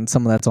guys, and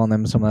some of that's on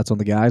them, some of that's on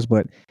the guys.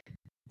 But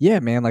yeah,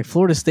 man, like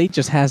Florida State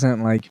just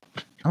hasn't I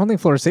don't think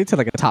Florida State's had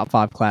like a top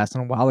 5 class in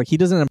a while. Like, he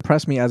doesn't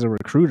impress me as a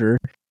recruiter.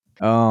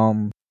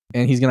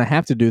 and he's going to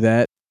have to do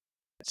that,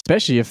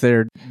 especially if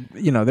they're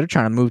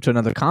trying to move to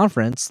another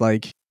conference.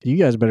 Like, you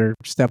guys better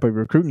step up your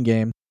recruiting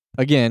game.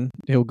 Again,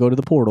 he'll go to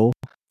the portal,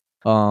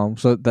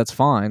 so that's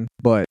fine.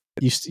 But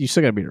you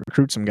still got to be to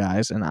recruit some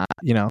guys, and I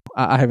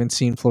haven't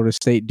seen Florida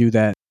State do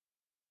that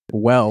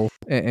well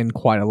in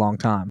quite a long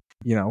time.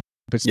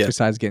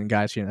 Besides getting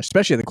guys here,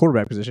 especially at the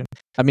quarterback position.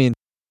 I mean,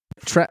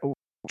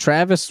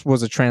 Travis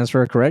was a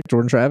transfer, correct?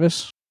 Jordan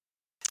Travis.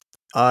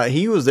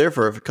 He was there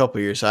for a couple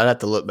of years, so I'd have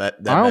to look back.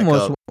 I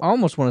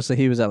almost want to say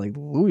he was at like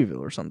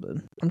Louisville or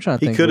something. I'm trying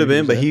to think. He could have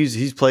been, but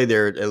he's played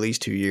there at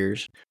least 2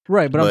 years.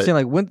 Right, but I'm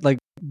saying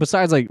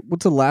besides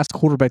what's the last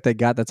quarterback they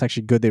got that's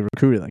actually good they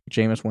recruited, like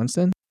Jameis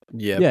Winston?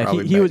 Yeah,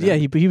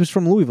 he was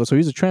from Louisville, so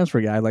he's a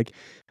transfer guy. Like,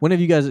 when have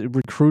you guys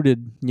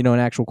recruited an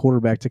actual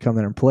quarterback to come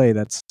there and play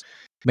that's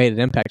made an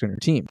impact on your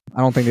team? I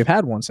don't think they've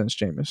had one since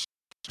Jameis.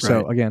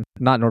 So again,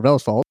 not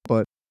Norvell's fault,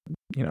 but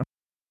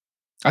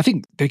I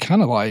think they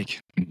kind of I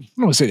don't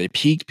want to say they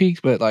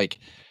peaked, but like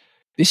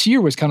this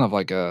year was kind of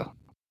like a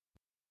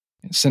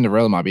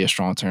Cinderella might be a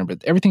strong term,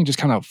 but everything just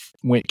kind of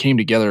came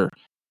together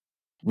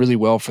really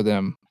well for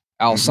them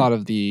outside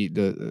of the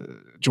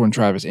Jordan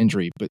Travis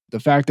injury. But the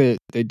fact that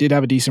they did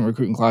have a decent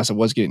recruiting class that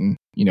was getting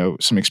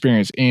some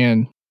experience,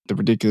 and the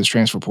ridiculous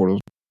transfer portal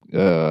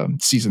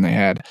season they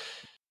had,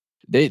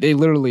 they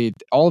literally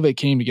all of it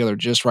came together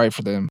just right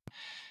for them.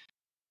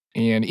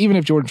 And even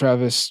if Jordan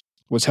Travis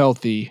was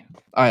healthy,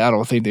 I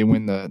don't think they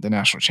win the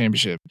national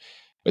championship.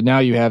 But now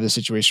you have the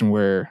situation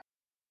where,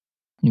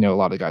 a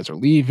lot of guys are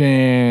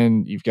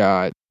leaving. You've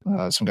got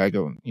some guy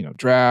going,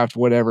 draft,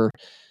 whatever.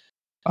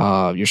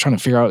 You're trying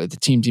to figure out if the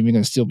team's even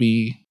going to still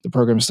be, the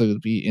program is still going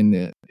to be in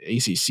the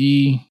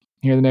ACC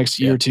here the next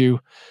year or two.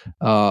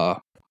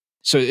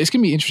 So it's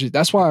going to be interesting.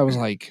 That's why I was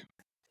like,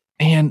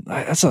 man,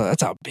 that's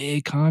a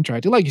big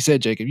contract. Like you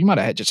said, Jacob, you might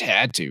have just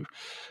had to,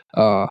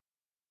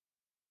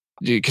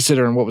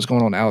 considering what was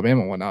going on in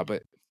Alabama and whatnot.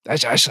 But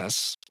that's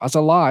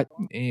a lot,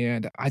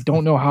 and I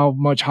don't know how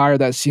much higher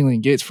that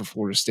ceiling gets for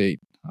Florida State.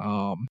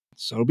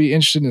 So it'll be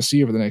interesting to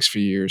see over the next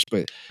few years.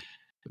 But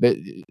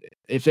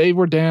if they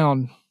were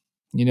down,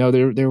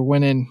 they're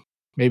winning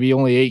maybe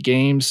only 8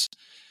 games,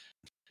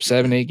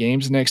 7-8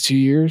 games the next 3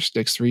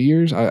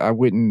 years. I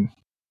wouldn't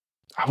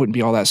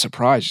be all that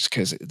surprised just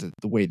because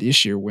the way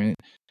this year went.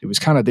 It was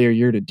kind of their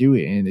year to do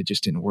it, and it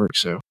just didn't work.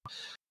 So,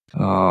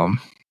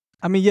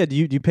 I mean, do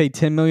you pay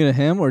 $10 million to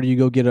him, or do you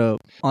go get a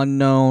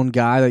unknown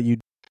guy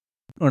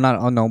or not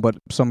unknown, but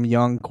some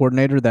young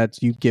coordinator that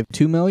you give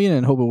 $2 million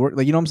and hope it works?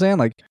 Like, you know what I'm saying?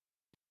 Like,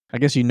 I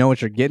guess you know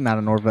what you're getting out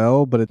of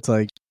Norvell, but it's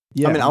like,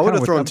 yeah. I mean, I would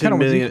have thrown $10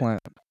 million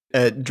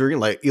at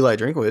Eli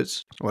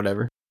Drinkwitz or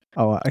whatever.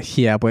 Oh,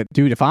 yeah, but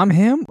dude, if I'm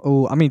him,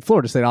 I mean,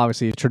 Florida State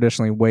obviously is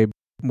traditionally way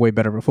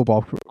better of a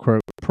football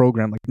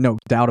program, like no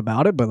doubt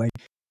about it. But like,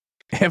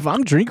 if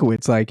I'm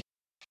Drinkwitz, like,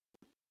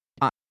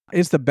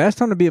 it's the best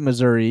time to be at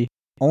Missouri.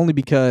 Only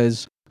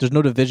because there's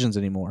no divisions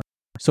anymore.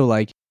 So,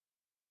 like,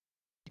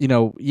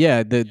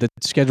 the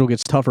schedule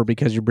gets tougher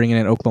because you're bringing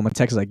in Oklahoma,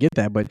 Texas. I get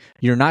that, but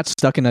you're not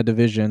stuck in a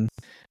division,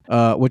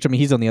 which, I mean,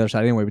 he's on the other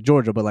side anyway with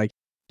Georgia, but, like,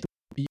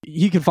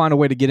 he can find a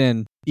way to get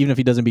in even if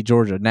he doesn't beat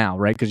Georgia now,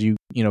 right? Because you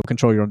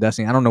control your own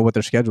destiny. I don't know what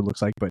their schedule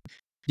looks like, but,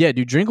 yeah,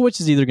 dude, Drinkwitz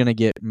is either going to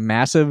get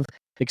massive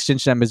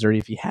extension at Missouri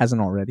if he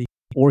hasn't already,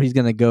 or he's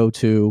going to go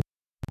to,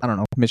 I don't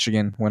know,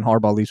 Michigan when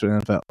Harbaugh leaves for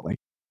the NFL. Like,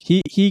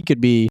 he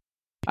could be...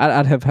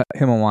 I'd have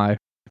him on my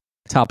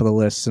top of the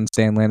list since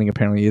Dan Lanning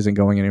apparently isn't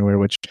going anywhere,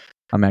 which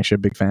I'm actually a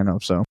big fan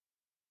of. So,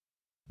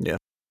 yeah.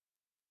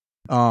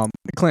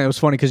 Clint, it was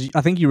funny because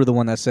I think you were the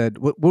one that said,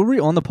 were we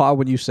on the pod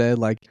when you said,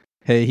 like,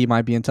 hey, he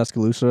might be in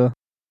Tuscaloosa?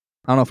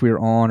 I don't know if we were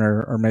on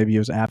or maybe it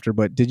was after,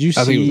 but did you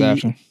see? I think it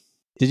was after.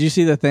 Did you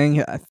see the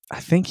thing? I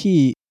think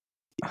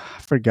I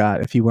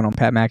forgot if he went on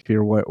Pat McAfee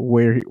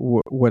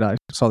or what I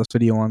saw this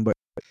video on, but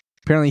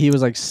apparently he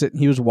was like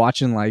he was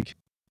watching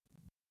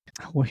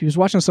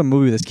some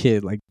movie with his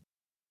kid, like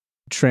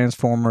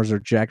Transformers or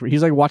Jack. He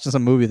was like watching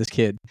some movie with his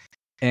kid,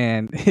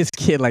 and his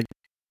kid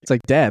it's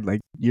like, Dad,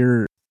 like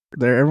you're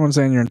there. Everyone's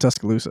saying you're in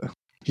Tuscaloosa.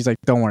 He's like,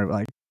 don't worry,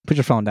 like put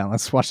your phone down.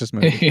 Let's watch this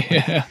movie.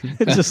 Yeah.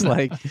 It's just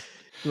like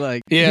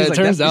yeah. It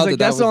turns out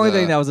that's the only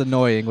thing that was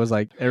annoying was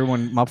like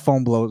my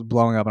phone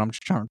blowing up, and I'm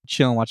just trying to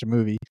chill and watch a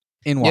movie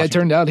in Washington. Yeah, it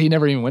turned out he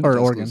never even went to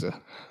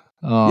Tuscaloosa.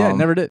 Oregon. Yeah,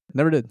 never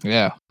did.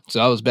 Yeah, so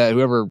that was bad.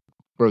 Whoever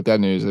wrote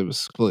that news, it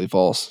was completely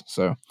false.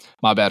 So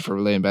my bad for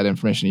relaying bad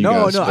information to you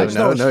guys. I just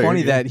thought it was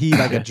funny that he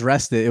like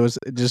addressed it. It was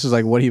just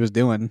like what he was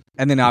doing,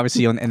 and then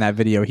obviously in that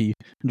video he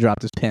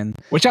dropped his pen,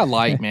 which I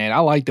like, man. I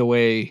like the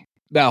way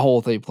that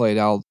whole thing played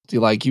out.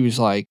 Like he was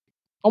like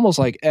almost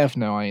like F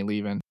no, I ain't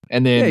leaving.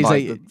 And then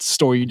like the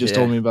story you just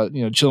told me about,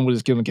 chilling with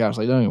his kid on the couch,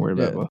 like don't even worry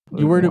about it.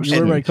 You worried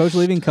about coach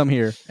leaving? Come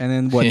here. And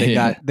then what they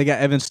got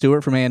Evan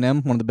Stewart from A&M,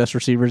 one of the best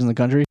receivers in the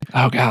country.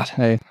 Oh God,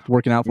 hey,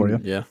 working out for you.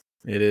 Yeah,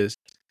 it is.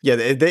 Yeah,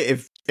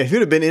 if it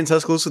would have been in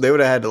Tuscaloosa, they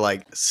would have had to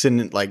like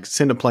send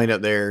a plane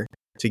up there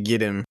to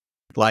get him.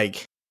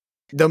 Like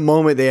the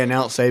moment they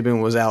announced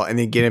Saban was out, and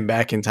then get him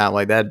back in time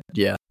like that.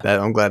 Yeah,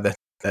 I'm glad that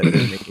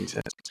didn't make any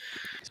sense.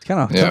 It's kind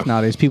of tough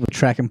nowadays. People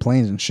tracking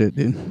planes and shit,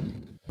 dude.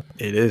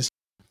 It is.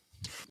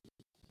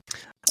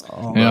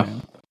 Oh, yeah.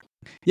 Man.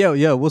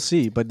 Yeah, we'll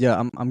see. But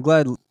yeah, I'm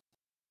glad.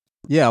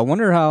 Yeah, I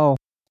wonder how.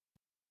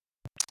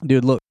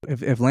 Dude, look,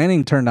 if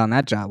Lanning turned down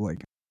that job,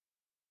 like,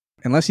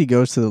 unless he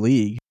goes to the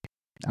league,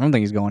 I don't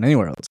think he's going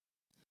anywhere else.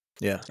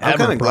 Yeah, I'm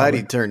kind of glad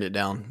he turned it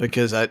down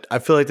because I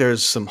feel like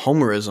there's some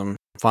homerism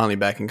finally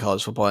back in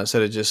college football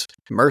instead of just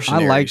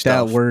mercenary. I like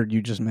stuff. that word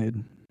you just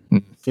made.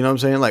 You know what I'm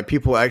saying? Like,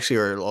 people actually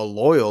are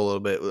loyal a little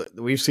bit.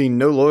 We've seen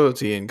no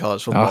loyalty in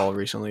college football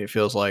recently, it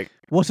feels like.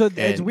 Well, so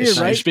it's weird,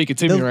 right? You're speaking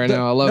to me right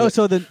now. I love it.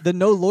 So the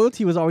no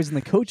loyalty was always in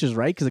the coaches,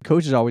 right? Because the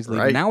coaches always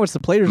leaving. Right. Now it's the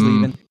players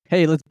leaving.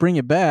 Hey, let's bring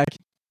it back.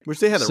 Which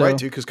they had the right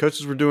to because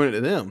coaches were doing it to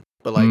them.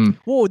 But like,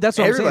 well, that's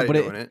what I'm saying.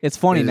 But it's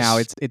funny now.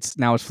 It's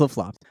now it's flip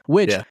flopped.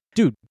 Which,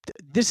 dude,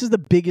 this is the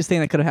biggest thing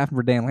that could have happened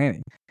for Dan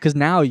Lanning. Because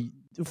now,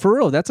 for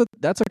real, that's a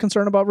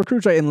concern about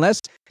recruits, right?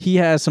 Unless he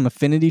has some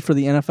affinity for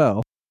the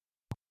NFL,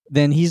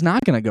 then he's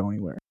not going to go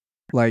anywhere.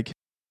 Like,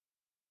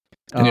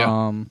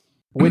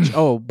 which,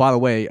 oh, by the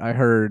way, I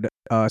heard,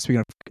 speaking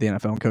of the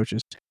NFL and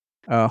coaches,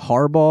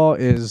 Harbaugh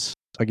is,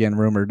 again,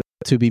 rumored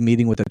to be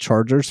meeting with the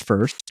Chargers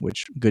first,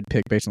 which good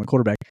pick based on the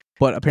quarterback.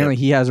 But apparently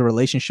he has a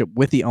relationship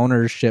with the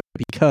ownership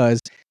because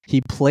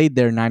he played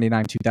there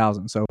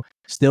 99-2000. So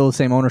still the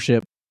same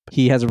ownership.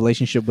 He has a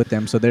relationship with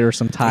them. So there are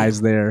some ties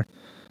there,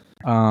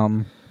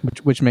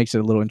 which makes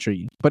it a little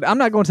intriguing. But I'm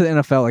not going to the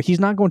NFL. Like, he's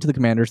not going to the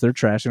Commanders. They're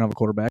trash. They don't have a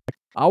quarterback.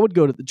 I would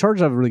go to the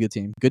Chargers. Have a really good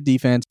team. Good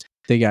defense.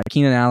 They got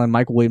Keenan Allen,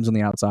 Michael Williams on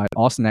the outside,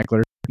 Austin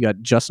Eckler. You got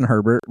Justin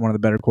Herbert, one of the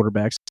better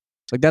quarterbacks.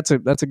 Like, that's a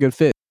good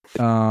fit.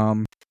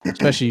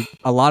 Especially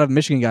a lot of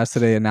Michigan guys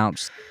today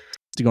announced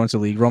to go into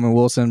the league. Roman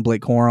Wilson,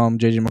 Blake Corum,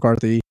 J.J.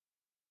 McCarthy,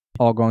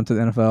 all going to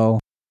the NFL.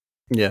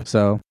 Yeah.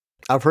 So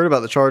I've heard about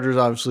the Chargers,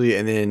 obviously,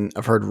 and then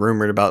I've heard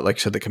rumored about, like I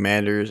said, the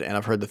Commanders, and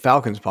I've heard the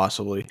Falcons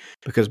possibly,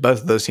 because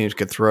both of those teams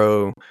could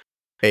throw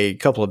a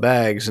couple of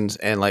bags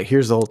and like,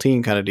 here's the whole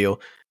team kind of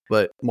deal.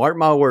 But mark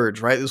my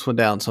words, write this one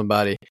down,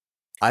 somebody.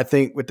 I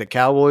think with the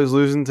Cowboys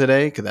losing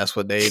today, because that's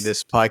what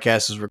this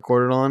podcast is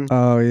recorded on.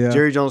 Oh, yeah.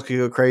 Jerry Jones could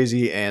go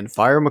crazy and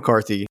fire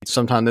McCarthy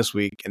sometime this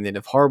week. And then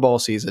if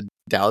Harbaugh sees a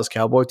Dallas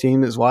Cowboy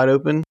team that's wide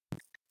open,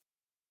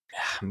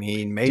 I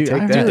mean, take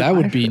that. Dude, that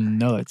would be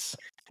nuts.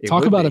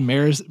 Talk about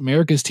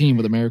America's team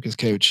with America's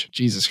coach.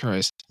 Jesus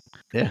Christ.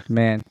 Yeah.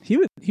 Man, he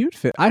would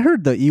fit. I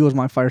heard the Eagles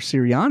might fire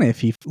Sirianni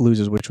if he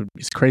loses, which would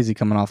be crazy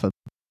coming off a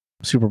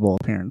Super Bowl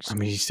appearance. I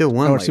mean, he still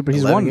won.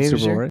 He's won the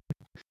Super Bowl, right?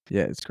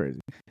 Yeah, it's crazy.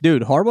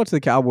 Dude, Harbaugh to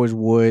the Cowboys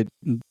would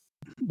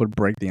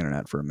break the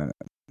internet for a minute.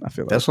 I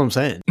feel like. That's what I'm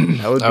saying.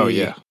 That would be, oh,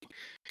 yeah.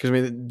 Because, I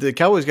mean, the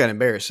Cowboys got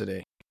embarrassed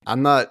today.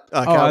 I'm not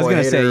a Cowboy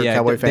hater,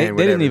 Cowboy fan.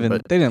 They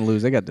didn't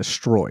lose. They got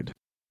destroyed.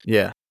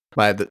 Yeah.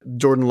 By the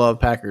Jordan Love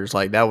Packers.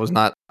 Like, that was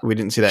not, we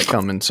didn't see that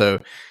coming. So,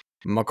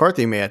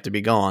 McCarthy may have to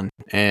be gone.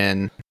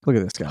 And look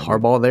at this guy.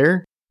 Harbaugh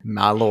there,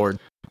 my lord.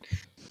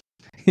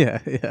 Yeah.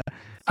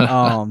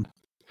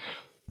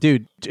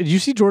 Dude, did you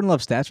see Jordan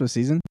Love's stats for the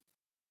season?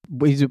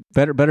 He's a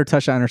better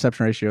touchdown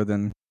interception ratio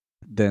than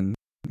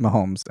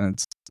Mahomes,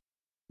 and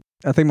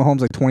I think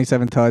Mahomes like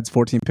 27 tuds,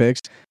 14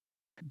 picks.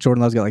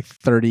 Jordan Love's got like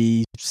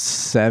 38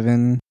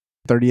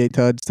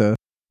 tuds to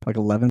like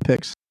 11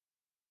 picks.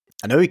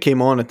 I know he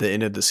came on at the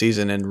end of the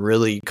season and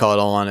really caught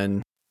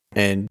on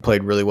and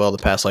played really well the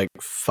past like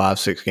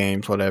 5-6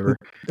 games, whatever.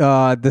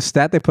 The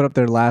stat they put up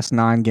their last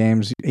 9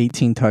 games,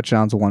 18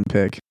 touchdowns, 1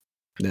 pick.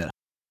 Yeah,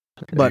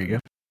 there you go.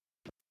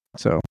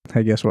 So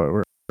hey, guess what?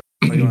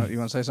 You want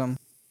to say something?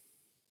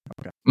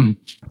 Okay.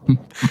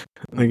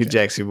 Look at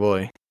Jaxie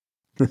boy.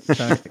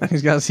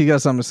 He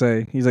got something to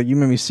say. He's like, you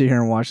made me sit here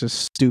and watch this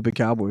stupid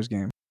Cowboys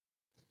game.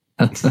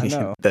 I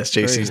know. That's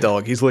JC's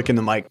dog. He's licking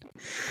the mic.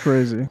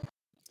 Crazy.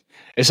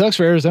 It sucks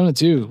for Arizona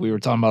too. We were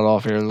talking about it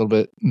off air a little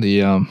bit.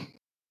 The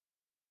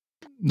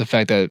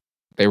fact that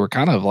they were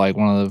kind of like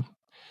one of the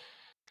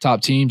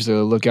top teams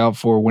to look out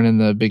for winning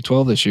the Big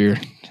 12 this year,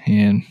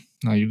 and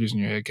now you're losing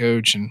your head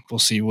coach, and we'll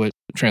see what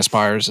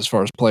transpires as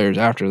far as players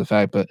after the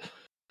fact. But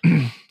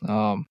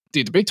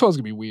dude, the Big 12 is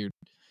gonna be weird.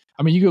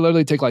 I mean, you could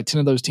literally take like 10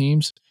 of those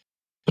teams,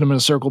 put them in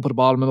a circle, put a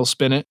bottom middle,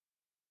 spin it,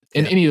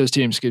 and any of those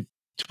teams could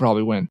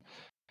probably win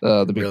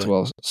the Big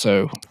 12.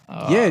 So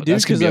yeah, dude,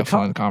 that's gonna be a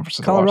fun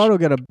conference. Colorado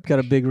got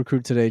a big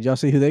recruit today. Did y'all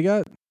see who they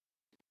got?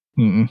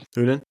 Who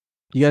did?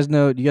 You guys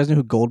know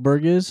who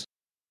Goldberg is?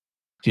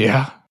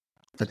 Yeah,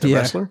 like the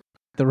wrestler.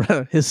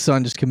 His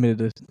son just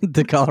committed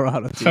to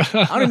Colorado. I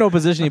don't even know what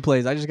position he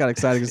plays. I just got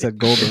excited because it said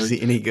Goldberg. Is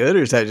he any good,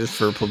 or is that just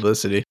for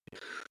publicity?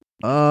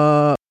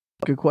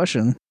 Good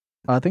question.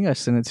 I think I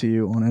sent it to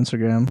you on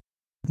Instagram.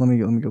 Let me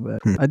go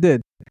back. I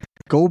did.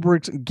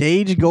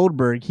 Gage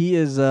Goldberg. He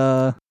is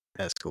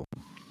that's cool.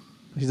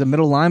 He's a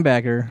middle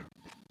linebacker.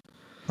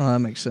 Oh, that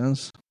makes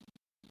sense.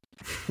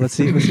 Let's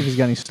see if he's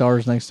got any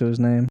stars next to his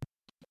name.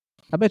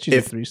 I bet you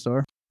he's a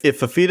 3-star. If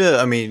Fafita,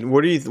 I mean,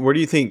 where do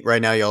you think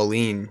right now y'all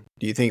lean?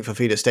 Do you think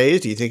Fafita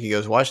stays? Do you think he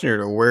goes to Washington,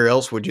 or where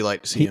else would you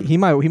like to see him? He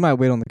might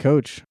wait on the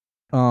coach.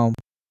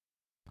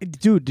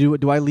 Dude,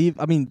 do I leave?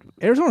 I mean,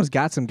 Arizona's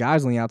got some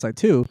guys on the outside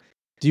too.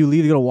 Do you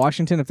leave to go to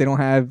Washington if they don't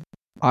have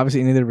obviously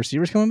any of their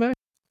receivers coming back?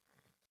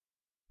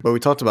 But we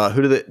talked about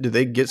did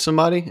they get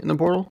somebody in the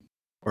portal?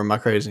 Or am I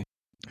crazy?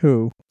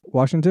 Who?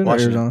 Washington or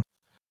Washington. Arizona?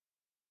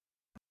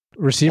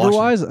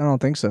 Receiver-wise, I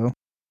don't think so.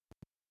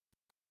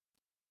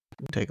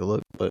 Take a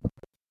look, but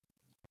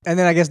And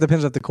then I guess it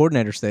depends if the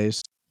coordinator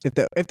stays. If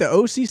the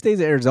OC stays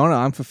at Arizona,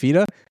 I'm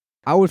Fafita,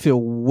 I would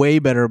feel way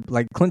better,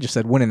 like Clint just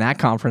said, winning that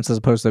conference as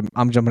opposed to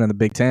I'm jumping in the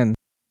Big Ten.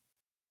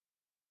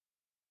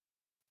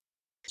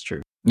 it's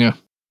true. Yeah.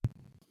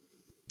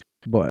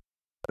 But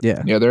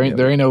yeah. Yeah, there ain't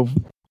no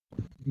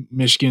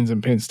Michigans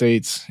and Penn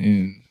States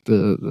in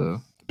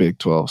the Big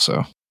 12,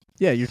 so.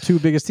 Yeah, your two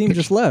biggest teams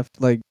just left.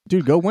 Like,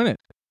 dude, go win it.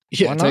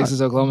 Yeah, Why not?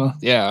 Texas, Oklahoma.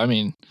 Yeah, I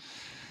mean,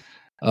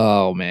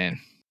 oh man.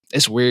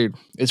 It's weird.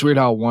 It's weird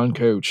how one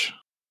coach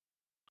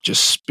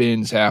just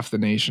spins half the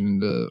nation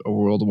into a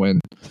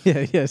whirlwind.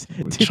 Yeah, yes.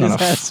 Dude, this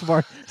has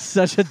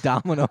such a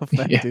domino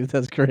effect, dude.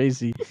 That's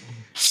crazy.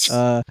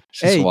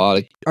 Hey,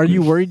 wild. Are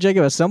you worried,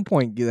 Jacob? At some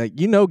point, like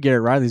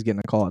Garrett Riley's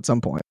getting a call at some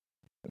point.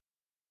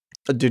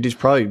 Dude, he's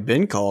probably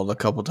been called a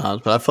couple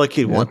times, but I feel like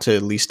he'd want to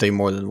at least stay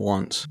more than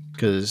once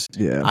because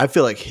I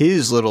feel like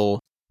his little,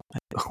 I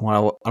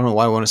don't know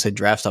why I want to say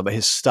draft stock, but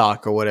his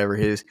stock or whatever,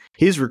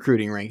 his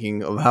recruiting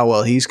ranking of how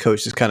well he's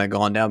coached has kind of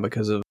gone down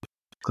because of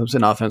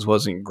Clemson offense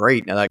wasn't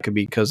great. Now that could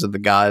be because of the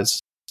guys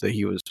that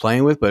he was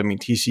playing with, but I mean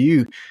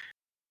TCU,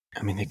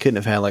 they couldn't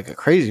have had like a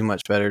crazy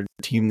much better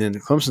team than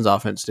Clemson's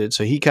offense did.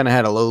 So he kind of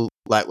had a low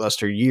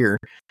lackluster year.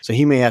 So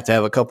he may have to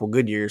have a couple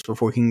good years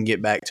before he can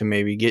get back to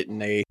maybe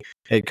getting a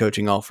head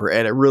coaching offer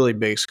at a really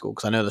big school.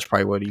 Because I know that's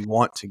probably what you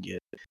want to get.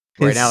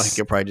 Right now, he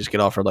could probably just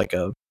get offered like I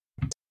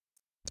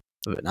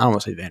don't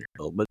want to say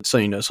Vanderbilt, but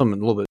something a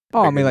little bit.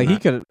 Oh, like he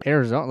could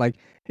Arizona. Like,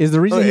 is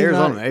the reason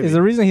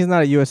he's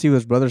not at USC with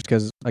his brothers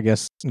because I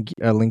guess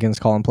Lincoln's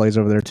calling plays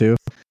over there too.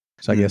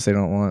 So I guess they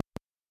don't want.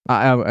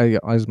 I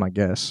is my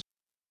guess.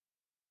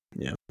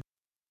 Yeah.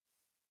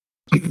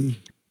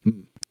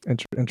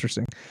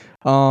 Interesting.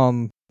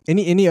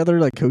 Any other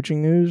like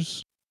coaching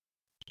news?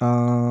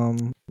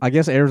 I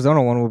guess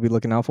Arizona one we'll be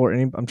looking out for.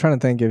 I'm trying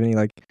to think of any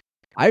like.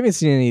 I haven't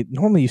seen any.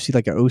 Normally, you see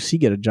like an OC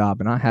get a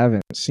job, and I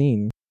haven't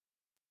seen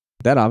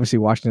that. Obviously,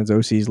 Washington's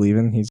OC is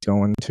leaving. He's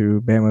going to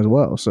Bama as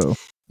well. So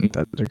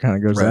that there kind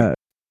of goes that.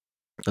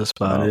 That's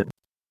about it.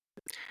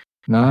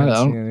 No,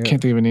 I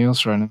can't think of anything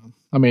else right now.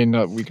 I mean,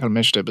 we kind of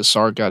mentioned it, but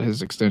Sark got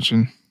his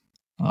extension.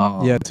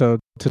 To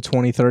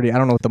 2030. I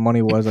don't know what the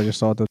money was. I just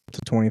saw it to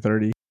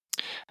 2030.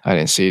 I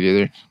didn't see it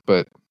either,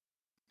 but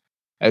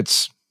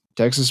Texas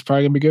is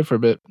probably gonna be good for a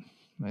bit.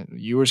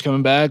 Ewer's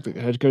coming back. The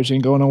head coach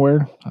ain't going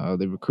nowhere.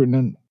 They're recruiting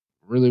him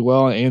really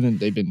well, and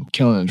they've been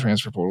killing the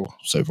transfer portal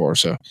so far.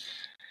 So,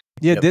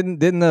 didn't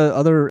the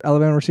other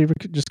Alabama receiver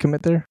just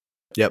commit there?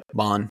 Yep,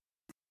 Bond.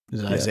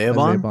 Is it Isaiah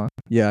Bond?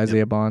 Yeah,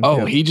 Isaiah Bond.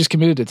 Oh, he just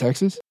committed to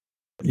Texas?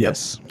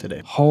 Yes,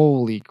 today.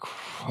 Holy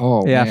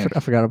crap! Yeah, I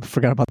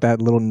forgot about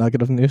that little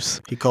nugget of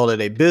news. He called it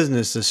a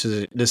business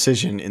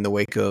decision in the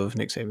wake of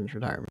Nick Saban's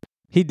retirement.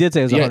 He did say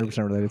it was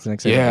 100% related to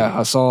Nick Saban. Yeah,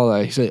 I saw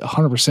that. He said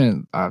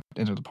 100% I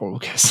entered the portal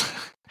because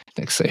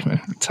Nick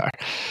Saban retired.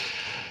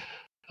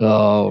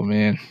 Oh,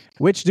 man.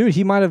 Which, dude,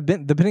 he might have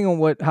been, depending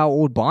on how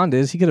old Bond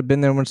is, he could have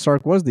been there when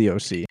Sark was the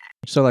OC.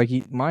 So, like,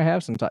 he might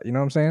have some time. You know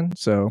what I'm saying?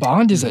 So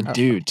Bond is a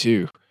dude,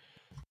 too.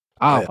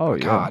 Oh,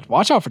 God.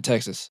 Watch out for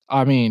Texas.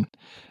 I mean,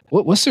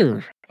 what's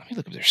their... Let me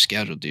look up their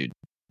schedule, dude.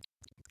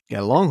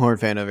 Got a Longhorn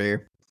fan over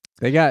here.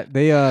 They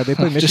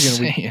play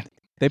Michigan.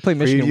 They play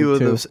Michigan. Preview of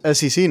the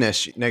SEC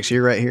next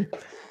year right here.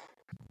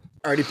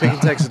 Already picking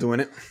Texas to win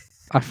it.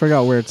 I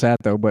forgot where it's at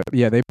though, but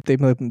yeah, they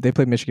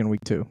play Michigan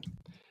week 2.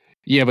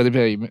 Yeah, but they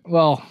play.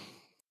 Well,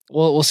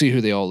 we'll see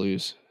who they all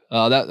lose.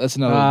 That's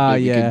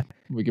another.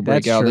 We could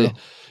break out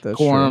the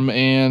Corum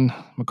and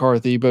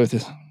McCarthy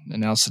both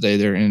announced today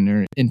they're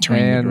entering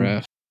the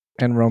draft,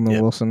 and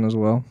Roman Wilson as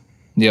well.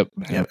 Yep.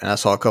 And I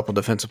saw a couple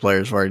defensive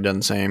players have already done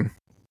the same.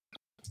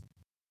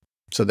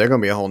 So they're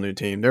going to be a whole new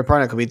team. They're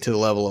probably not going to be to the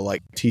level of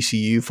like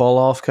TCU fall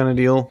off kind of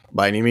deal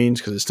by any means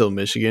because it's still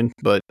Michigan,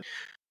 but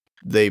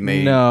they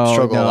may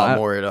struggle a lot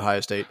more at Ohio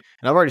State.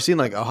 And I've already seen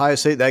like Ohio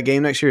State, that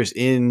game next year is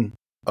in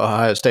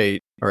Ohio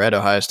State or at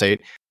Ohio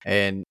State.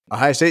 And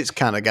Ohio State's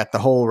kind of got the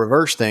whole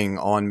reverse thing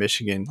on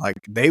Michigan. Like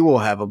they will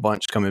have a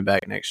bunch coming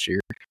back next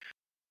year.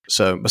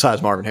 So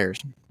besides Marvin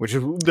Harrison, which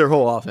is their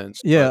whole offense.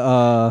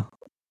 Yeah.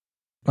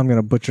 I'm going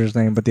to butcher his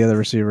name, but the other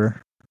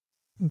receiver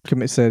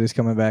said he's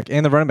coming back.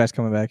 And the running back's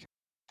coming back.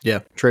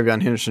 Yeah,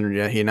 Travion Henderson.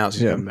 Yeah, he announced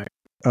he's coming back.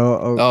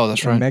 Oh,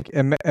 that's right.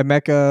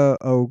 Emeka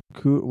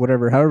Oku,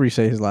 whatever, however you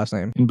say his last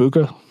name.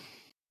 Mbuka.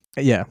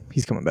 Yeah,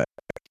 he's coming back.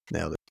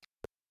 Nailed it.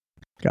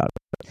 Got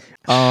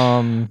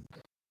it.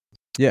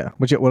 Yeah.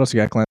 What else you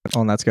got, Clint,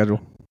 on that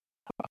schedule?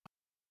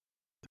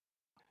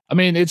 I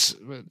mean, it's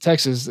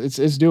Texas. It's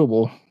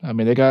doable. I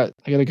mean, they got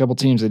a couple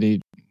teams that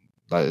need.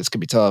 It's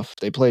gonna be tough.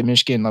 They play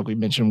Michigan, like we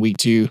mentioned, week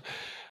 2.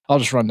 I'll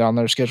just run down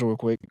their schedule real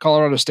quick.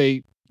 Colorado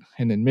State,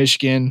 and then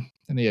Michigan.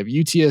 And they have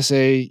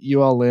UTSA,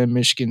 ULM,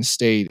 Michigan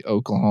State,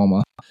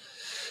 Oklahoma.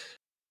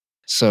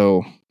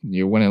 So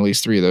you're winning at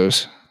least 3 of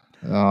those.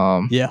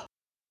 Yeah.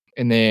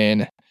 And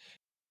then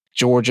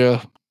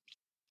Georgia.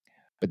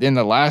 But then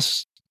the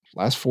last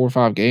last 4 or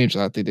 5 games,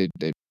 I think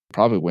they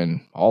probably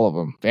win all of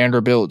them.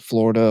 Vanderbilt,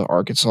 Florida,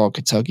 Arkansas,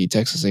 Kentucky,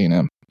 Texas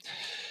A&M.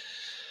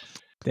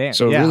 Damn.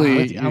 So yeah,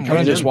 really, I'm you're kind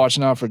of just with you.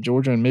 watching out for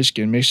Georgia and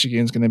Michigan.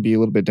 Michigan's going to be a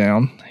little bit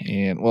down,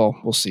 and well,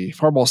 we'll see. If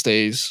Harbaugh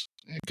stays,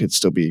 it could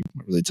still be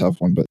a really tough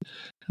one. But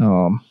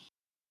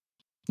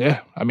yeah,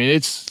 I mean,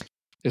 it's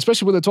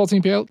especially with a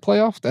 12-team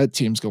playoff. That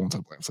team's going to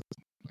the playoffs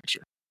next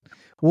year.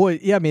 Well,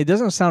 yeah, I mean, it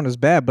doesn't sound as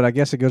bad, but I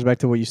guess it goes back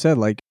to what you said,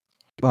 like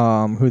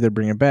who they're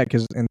bringing back.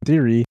 Because in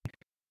theory,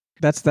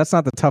 that's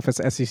not the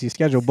toughest SEC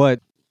schedule, but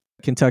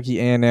Kentucky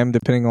A&M,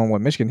 depending on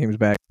what Michigan team's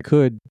back,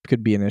 could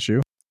be an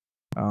issue.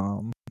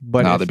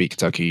 But now they beat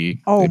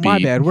Kentucky. Oh, my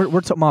bad.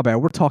 My bad.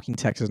 We're talking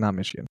Texas, not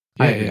Michigan.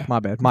 Yeah.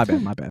 My bad. My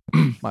bad.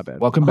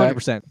 Welcome back.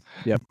 100%.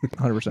 Yep,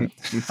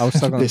 100%. I was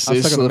stuck on. This I was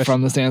is stuck on the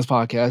From the Stands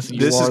podcast.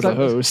 You are the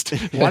host.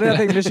 Why did I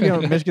think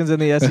Michigan's in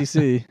the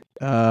SEC?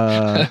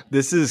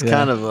 This is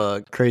kind of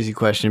a crazy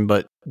question,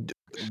 but I'm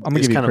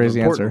gonna give you a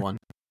crazy answer. One.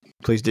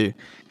 Please do.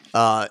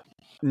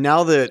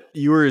 Now that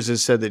Ewers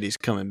has said that he's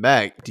coming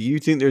back, do you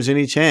think there's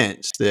any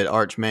chance that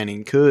Arch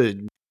Manning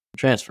could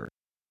transfer?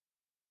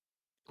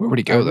 Where would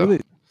he go, though?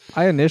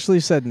 I initially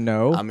said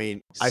no. I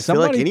mean, I feel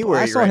like anywhere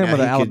I saw right him now,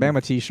 with an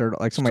Alabama T-shirt.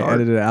 Like somebody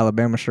edited an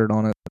Alabama shirt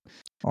on him.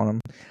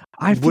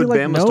 I feel would like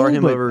Bama no, start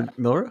him but, over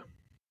Milroe?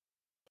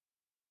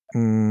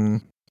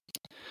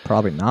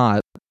 Probably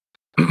not.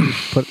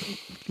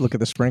 Look at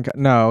the spring.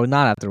 No,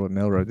 not after what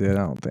Milroe did.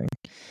 I don't think.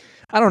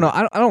 I don't know.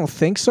 I don't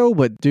think so.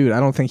 But dude, I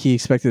don't think he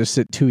expected to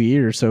sit 2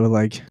 years. So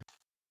like,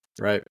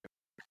 right?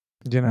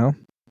 You know,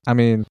 I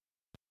mean,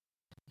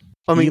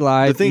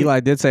 Eli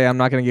did say, I'm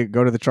not going to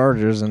go to the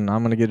Chargers and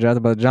I'm going to get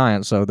drafted by the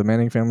Giants. So the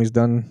Manning family's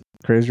done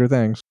crazier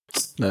things.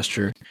 That's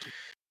true.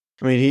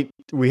 I mean,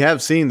 we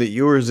have seen that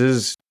Ewers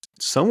is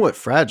somewhat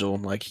fragile.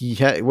 Like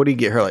what did he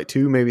get hurt like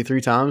 2, maybe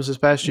 3 times this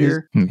past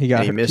year? He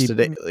missed a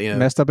day. You know.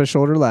 Messed up his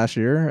shoulder last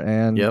year,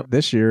 and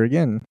this year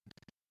again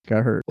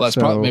got hurt.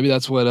 Well, maybe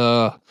that's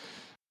what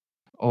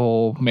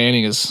old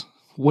Manning is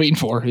waiting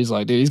for. He's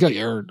like, dude, he's got to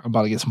get hurt. I'm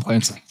about to get some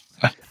plans.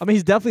 I mean,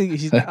 he's definitely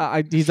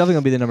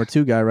gonna be the number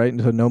 2 guy, right?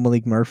 So no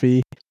Malik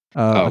Murphy.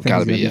 I think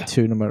gotta he's be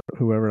 2, no matter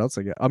whoever else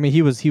they get. I mean,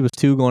 he was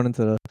 2 going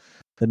into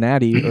the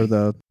Natty or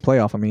the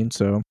playoff. I mean,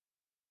 so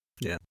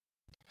yeah.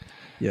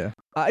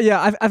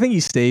 I think he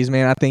stays,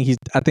 man. I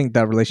think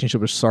that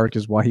relationship with Sark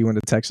is why he went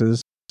to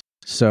Texas.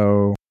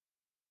 So,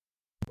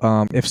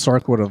 if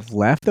Sark would have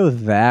left, though,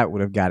 that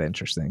would have got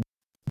interesting.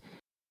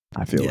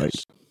 I feel like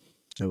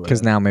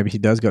because now maybe he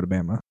does go to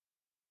Bama.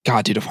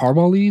 God, dude, if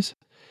Harbaugh leaves.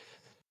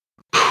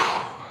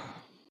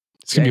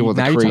 It's going to be one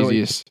of the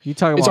craziest.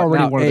 It's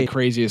already one of the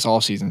craziest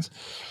off seasons.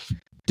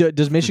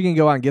 Does Michigan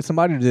go out and get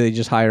somebody, or do they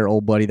just hire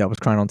old buddy that was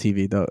crying on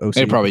TV? The OC?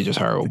 They probably just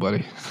hire old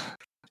buddy.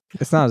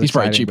 It's not as He's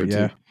exciting, probably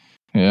cheaper, too.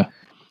 Yeah.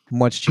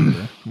 Much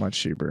cheaper. Much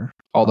cheaper.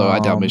 Although I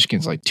doubt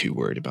Michigan's like too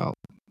worried about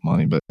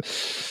money. But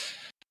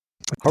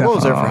Harbaugh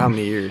was there for how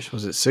many years?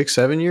 Was it 6,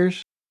 7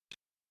 years?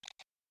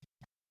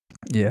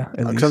 Yeah.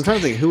 Because I'm trying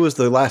to think, who was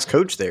the last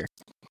coach there?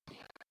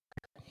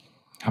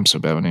 I'm so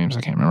bad with names,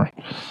 I can't remember.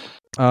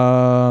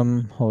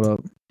 Hold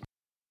up.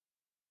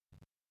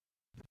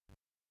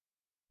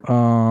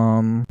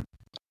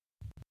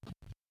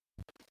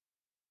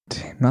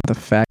 Not the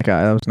fat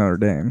guy. That was Notre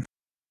Dame.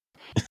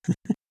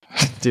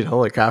 Dude,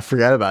 holy crap! I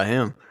forgot about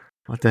him.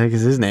 What the heck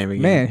is his name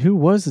again? Man, who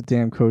was the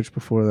damn coach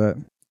before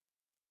that?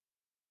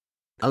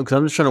 I'm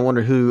just trying to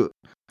wonder who.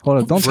 Hold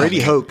on, don't Brady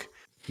Hoke.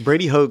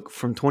 Brady Hoke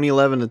from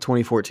 2011 to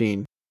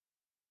 2014.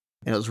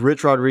 And it was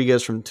Rich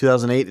Rodriguez from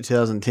 2008 to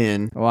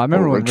 2010. Well, I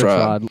remember when Rich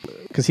Rod,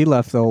 because he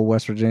left the old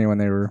West Virginia when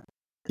they were.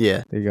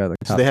 Yeah. They got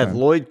so they had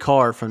Lloyd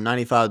Carr from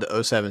 95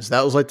 to 07. So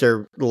that was like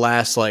their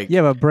last, like.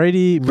 Yeah, but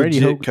Brady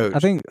Hoke. Coach. I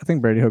think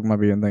Brady Hoke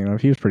might be in thinking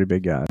of. He was a pretty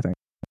big guy, I think.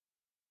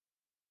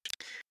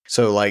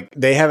 So, like,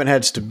 they haven't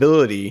had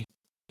stability,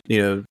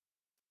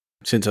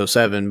 since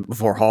 07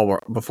 before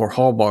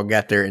Harbaugh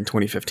got there in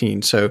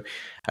 2015. So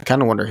I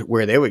kind of wonder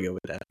where they would go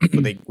with that.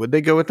 Would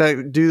they go with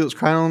that dude that was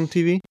crying on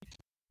TV?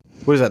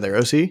 What is that, their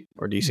OC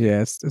or DC?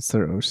 Yeah, it's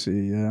their OC,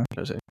 yeah.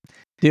 OC.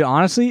 Dude,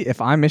 honestly,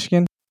 if I'm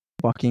Michigan,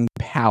 fucking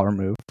power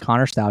move.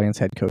 Connor Stalions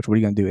head coach. What are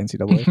you going to do,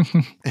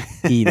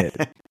 NCAA? Eat it.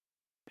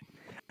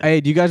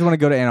 Hey, do you guys want to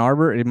go to Ann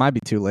Arbor? It might be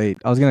too late.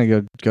 I was going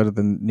to go to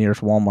the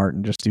nearest Walmart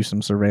and just do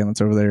some surveillance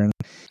over there and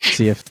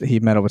see if he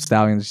met up with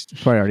Stalions.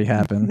 It's probably already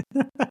happened.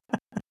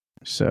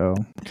 So,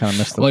 kind of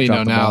missed the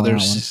Well, now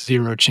there's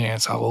zero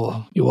chance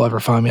you will ever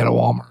find me at a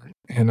Walmart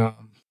in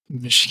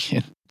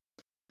Michigan.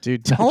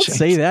 Dude, don't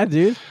say that,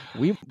 dude.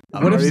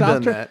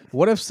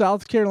 What if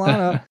South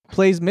Carolina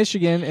plays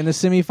Michigan in the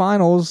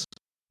semifinals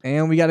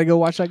and we got to go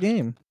watch that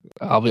game?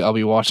 I'll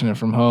be watching it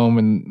from home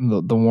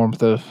in the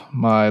warmth of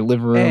my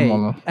living room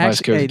on the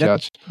nice cozy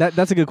couch.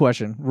 That's a good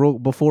question.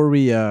 Before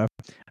we, I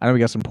know we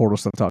got some portal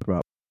stuff to talk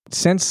about.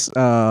 Since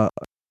the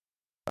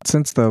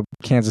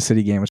Kansas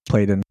City game was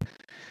played in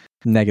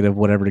negative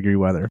whatever degree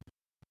weather,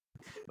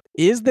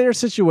 is there a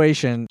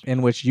situation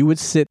in which you would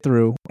sit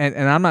through, and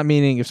I'm not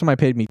meaning if somebody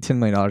paid me $10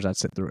 million, I'd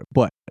sit through it,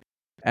 but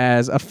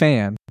as a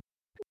fan,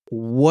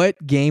 what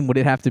game would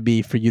it have to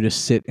be for you to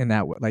sit in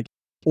that? Like,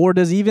 Or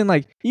does even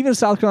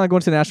South Carolina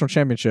going to the national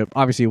championship,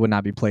 obviously it would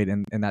not be played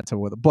in that type of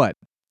weather. But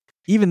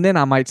even then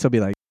I might still be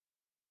like,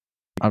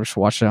 I'll just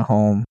watch it at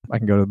home. I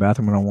can go to the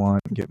bathroom when I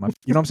want and get my,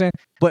 you know what I'm saying?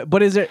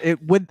 But is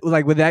would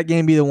that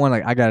game be the one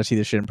like I gotta see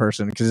this shit in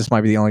person because this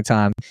might be the only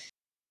time,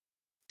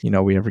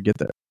 we ever get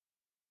there.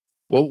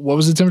 What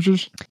was the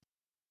temperatures?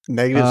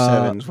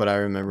 -7 is what I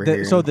remember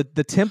hearing. So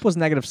the temp was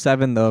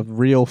 -7. The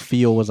real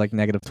feel was like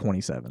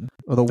 -27.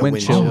 Or the wind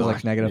chill was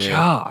like negative.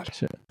 God.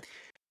 Shit.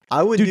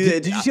 I would do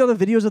that. Did you see all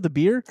the videos of the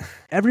beer?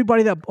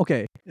 Everybody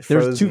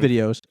there's 2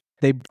 videos.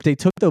 They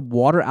took the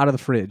water out of the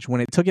fridge.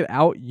 When it took it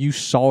out, you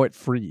saw it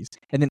freeze.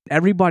 And then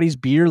everybody's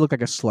beer looked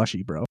like a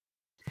slushie, bro.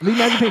 I mean,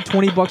 imagine paying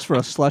 $20 for a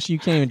slushie you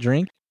can't even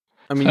drink.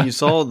 I mean, you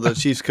saw the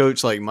Chiefs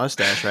coach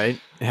mustache, right?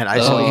 It had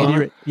ice on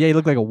it. Yeah, he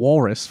looked like a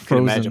walrus. I can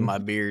Frozen. imagine my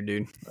beer,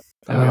 dude.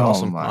 That'd be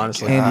awesome,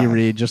 honestly. Andy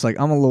Reid, just like,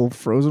 I'm a little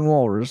frozen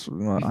walrus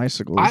with my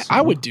icicles.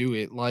 I would do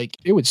it. Like,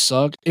 it would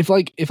suck if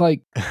the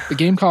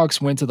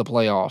Gamecocks went to the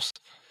playoffs,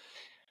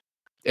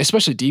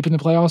 especially deep in the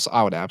playoffs.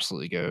 I would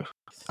absolutely go.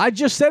 I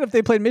just said if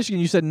they played Michigan,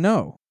 you said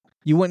no.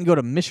 You wouldn't go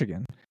to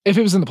Michigan. If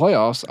it was in the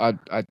playoffs,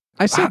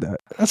 I said that.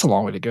 That's a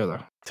long way to go,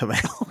 though.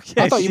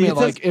 Okay, I thought you meant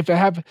like if it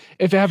happened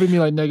to be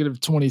like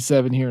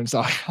 -27 here in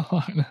South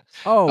Carolina.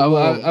 Oh,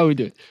 I would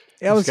do it.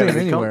 Yeah, I was saying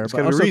anywhere. It's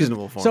gotta be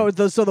reasonable for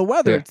them. So the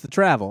weather, it's the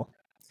travel.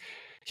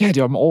 Yeah,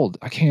 dude, I'm old.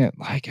 I can't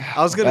I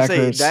was gonna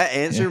say that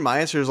answer. Yeah. My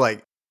answer is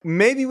like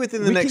maybe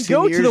within the next 2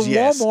 years. We can go to the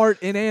Walmart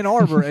in Ann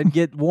Arbor and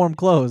get warm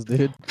clothes,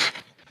 dude.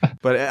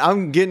 But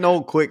I'm getting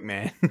old quick,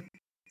 man.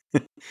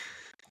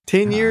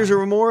 10 years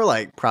or more,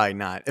 probably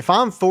not. If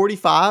I'm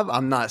 45,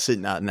 I'm not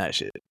sitting out in that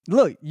shit.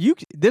 Look,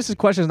 this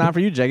question is not for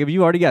you, Jacob.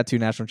 You already got 2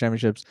 national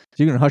championships,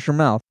 so you can hush your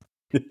mouth.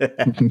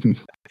 I'm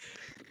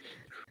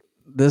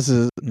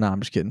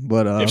just kidding.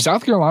 But if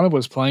South Carolina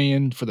was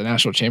playing for the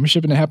national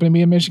championship and it happened to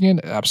be in Michigan,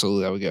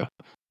 absolutely, I would go.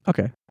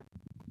 Okay.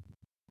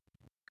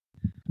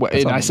 Well,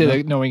 and I say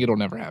that knowing it'll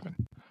never happen.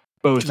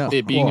 Both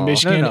it being in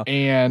Michigan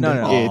and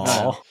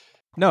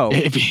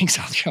it being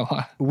South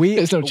Carolina.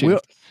 There's no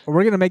chance.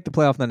 We're going to make the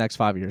playoff in the next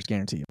 5 years,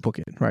 guarantee you. Book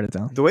it. Write it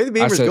down. The way the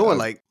Beamer's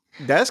going,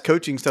 that's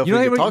coaching stuff. You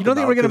don't think we're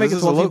going to make a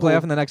 12-team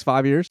playoff in the next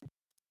 5 years?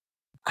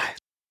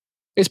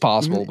 It's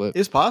possible, but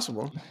it's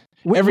possible.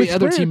 Every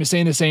other team is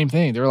saying the same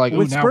thing. They're like,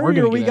 "Oh, now we're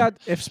going to get."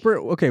 With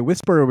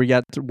Spurrier, we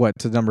got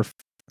to number.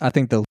 I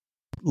think the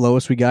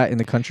lowest we got in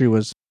the country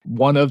was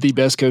one of the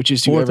best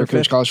coaches to ever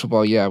coach college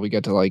football. Yeah, we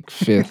got to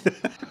 5th.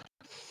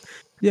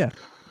 Yeah.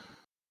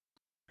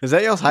 Is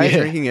that y'all's highest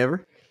ranking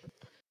ever?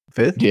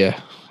 5th? Yeah,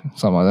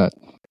 something like that.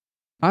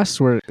 I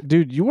swear,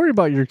 dude, you worry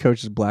about your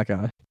coach's black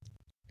eye.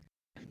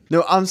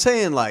 No, I'm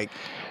saying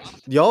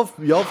y'all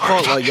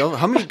fought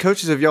how many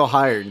coaches have y'all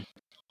hired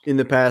in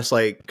the past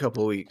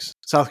couple of weeks?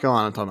 South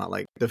Carolina, I'm talking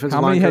about defensive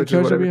line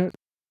coaches, whatever.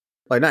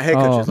 Not head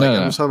coaches.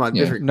 I'm just talking about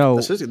different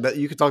assistants. That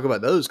you could talk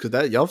about those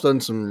because y'all have done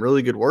some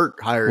really good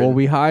work hiring. Well,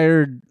 we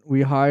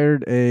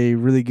hired a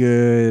really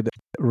good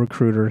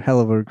recruiter, hell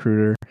of a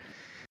recruiter,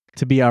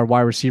 to be our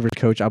wide receivers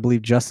coach. I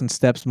believe Justin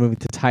Steps moving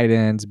to tight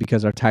ends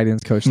because our tight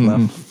ends coach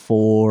left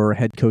for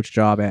head coach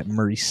job at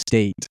Murray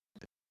State.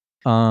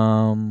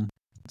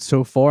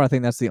 So far, I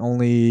think that's the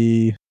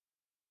only.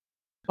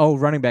 Oh,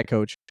 running back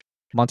coach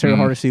Montero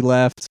Hardesty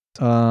left.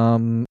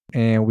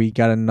 And we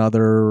got a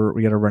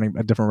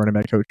different running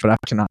back coach, but I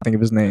cannot think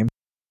of his name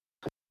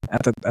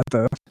at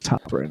the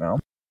top right now.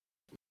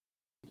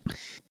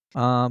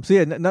 So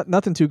yeah,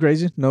 nothing too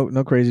crazy.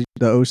 No crazy.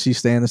 The OC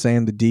staying the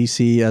same. The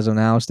DC as of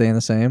now staying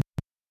the same.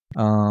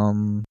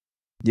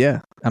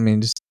 Yeah, I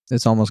mean,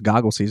 it's almost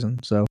goggle season.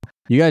 So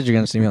you guys are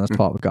gonna see me on the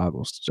spot with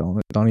goggles.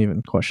 Don't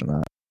even question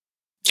that.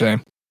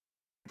 Same.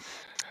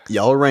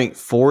 Y'all ranked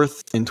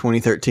 4th in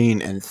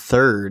 2013 and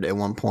 3rd at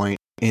one point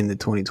in the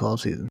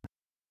 2012 season.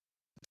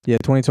 Yeah,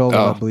 2012,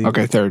 I believe.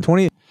 Okay,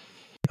 3rd.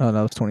 Oh, no,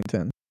 it was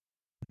 2010.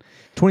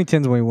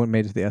 2010 is when we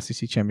made it to the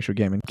SEC championship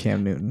game and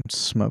Cam Newton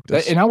smoked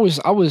us. And I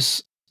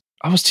was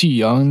too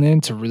young then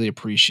to really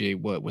appreciate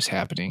what was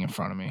happening in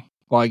front of me.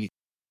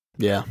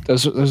 Yeah,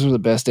 those were the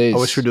best days. I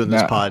wish we were doing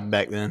this pod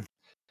back then.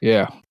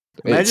 Yeah,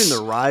 imagine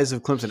the rise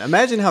of Clemson.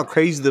 Imagine how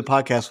crazy the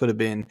podcast would have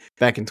been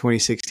back in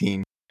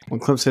 2016 when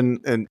Clemson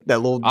and that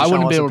little I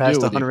wouldn't be able to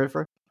do it with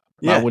you.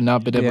 Yeah, I would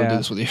not be able to do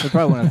this with you. We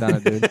probably wouldn't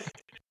have done it, dude.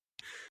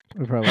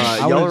 We probably.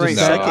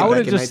 I would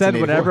have just said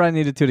whatever I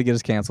needed to get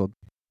us canceled.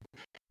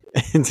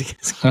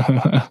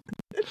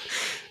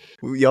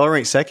 Y'all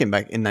ranked 2nd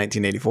back in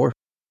 1984.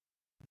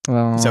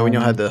 Is that when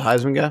y'all had the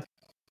Heisman guy?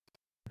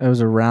 It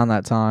was around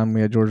that time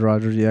we had George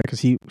Rogers, yeah,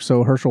 because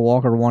Herschel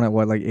Walker won at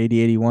 80,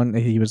 81.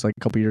 He was a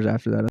couple years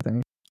after that, I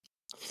think.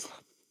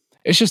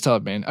 It's just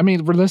tough, man. I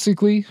mean,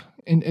 realistically,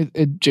 and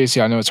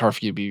JC, I know it's hard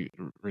for you to be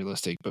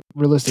realistic, but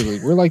realistically,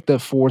 we're the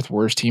 4th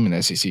worst team in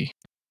the SEC.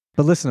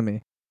 But listen to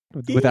me,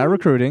 with our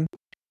recruiting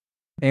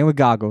and with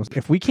goggles,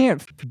 if we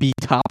can't be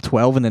top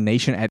 12 in the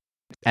nation at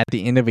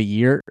the end of a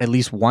year, at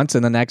least once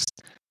in the next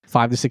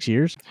 5 to 6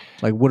 years,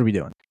 what are we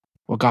doing?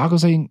 Well,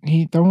 goggles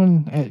he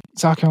throwing at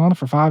South Carolina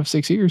for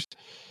 5-6 years.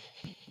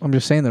 I'm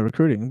just saying the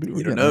recruiting.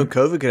 You don't know.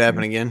 COVID could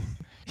happen again.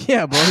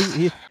 Yeah, bro.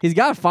 He's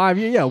got 5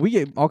 years. Yeah, we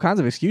get all kinds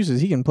of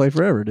excuses. He can play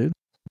forever, dude.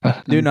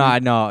 Dude, no.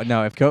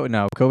 If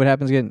COVID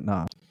happens again,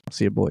 no.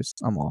 See you, boys.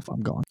 I'm off.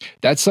 I'm gone.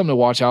 That's something to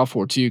watch out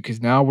for too,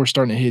 because now we're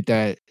starting to hit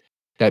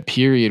that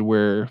period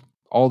where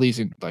all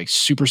these like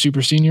super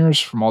seniors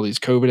from all these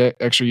COVID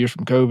extra years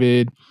from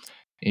COVID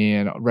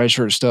and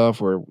redshirt stuff,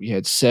 where we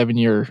had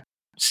 7-year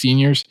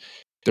seniors,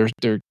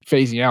 they're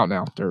phasing out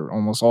now. They're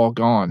almost all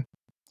gone.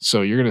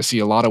 So you're going to see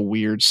a lot of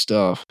weird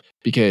stuff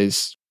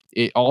because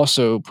it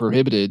also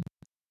prohibited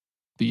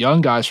the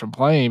young guys from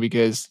playing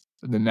because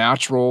the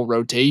natural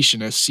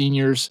rotation as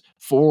seniors,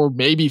 4,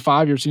 maybe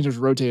 5-year seniors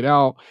rotate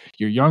out,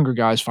 your younger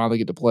guys finally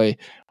get to play.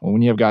 Well,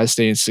 when you have guys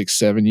staying 6,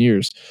 7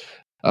 years,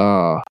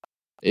 a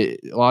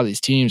lot of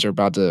these teams are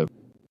about to.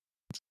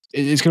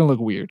 It's going to look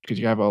weird because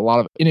you have a lot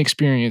of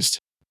inexperienced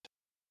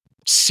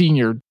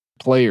senior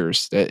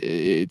players. That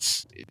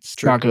it's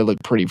not going to look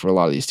pretty for a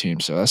lot of these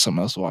teams. So that's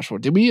something else to watch for.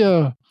 Did we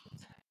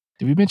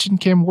mention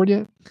Cam Ward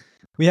yet?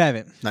 We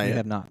haven't. Not we yet.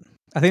 have not.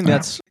 I think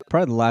that's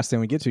probably the last thing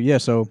we get to. Yeah,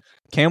 so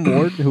Cam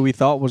Ward, who we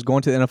thought was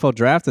going to the NFL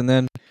draft, and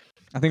then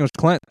I think it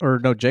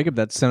was Jacob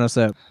that sent us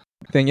that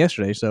thing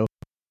yesterday. So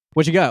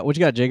what you got? What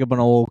you got, Jacob, on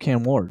old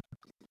Cam Ward?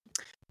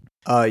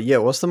 Yeah,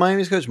 what's the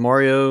Miami's coach?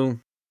 Mario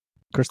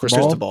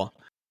Cristobal.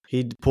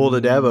 He pulled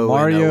a Dabo.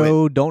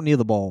 Mario, don't need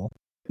the ball.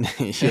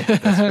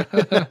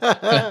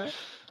 Yeah,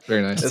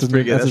 Very nice. that's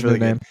pretty good. That's really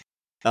name.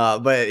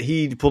 good. But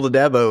he pulled a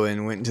Dabo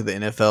and went into the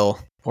NFL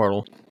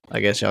portal, I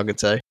guess y'all could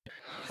say.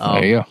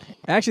 There you go.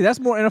 Actually, that's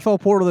more NFL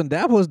portal than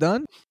Dabo's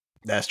done.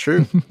 That's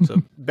true. So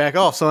back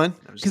off, son.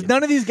 Because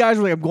none of these guys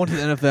were like, I'm going to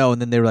the NFL,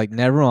 and then they were like,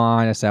 never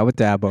mind, I sat with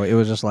Dabo. It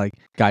was just like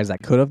guys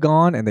that could have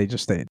gone, and they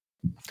just stayed.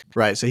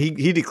 Right. So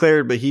he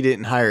declared, but he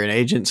didn't hire an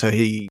agent, so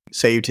he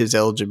saved his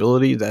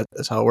eligibility.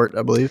 That's how it worked,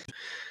 I believe.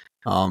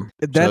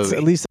 That's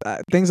at least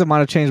things that might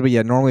have changed, but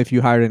yeah, normally if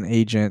you hired an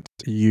agent,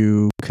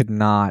 you could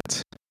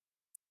not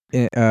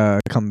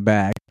come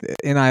back.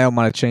 NIL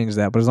might have changed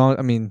that, but as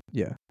long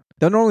yeah,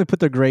 they'll normally put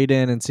their grade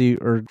in and see,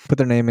 or put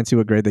their name and see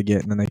what grade they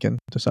get, and then they can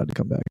decide to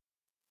come back.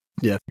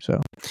 Yeah. So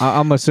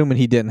I'm assuming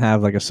he didn't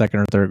have like a second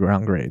or third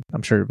round grade.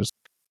 I'm sure it was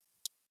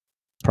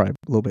probably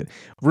a little bit.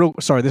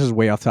 Sorry, this is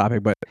way off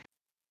topic, but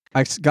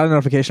I got a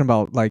notification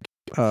about like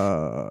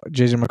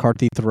JJ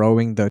McCarthy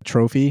throwing the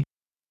trophy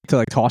to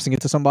like tossing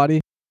it to somebody,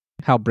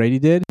 how Brady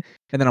did.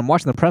 And then I'm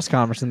watching the press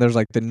conference and there's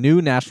like the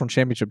new national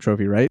championship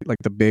trophy, right? Like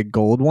the big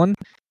gold one.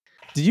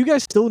 Did you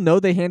guys still know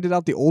they handed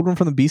out the old one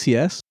from the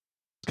BCS?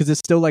 Because it's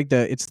still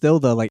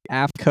the like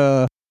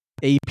AFCA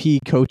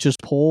AP coaches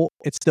poll.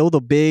 It's still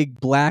the big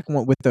black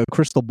one with the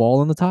crystal ball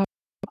on the top.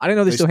 I didn't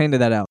know they still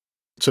handed that out.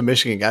 So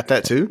Michigan got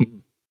that too?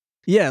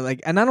 Yeah,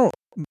 like, and I don't.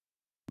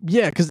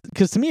 Yeah,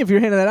 because to me, if you're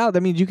handing that out,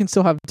 that means you can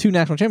still have 2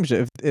 national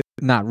championships.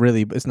 Not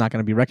really, but it's not going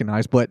to be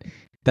recognized. But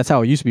that's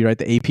how it used to be, right?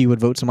 The AP would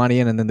vote somebody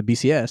in, and then the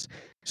BCS.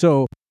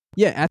 So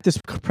yeah, at this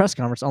press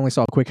conference, I only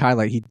saw a quick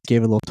highlight. He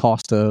gave a little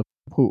toss to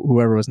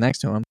whoever was next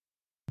to him,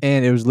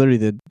 and it was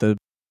literally the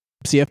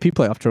CFP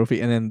playoff trophy,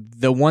 and then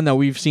the one that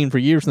we've seen for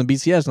years from the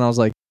BCS. And I was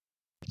like,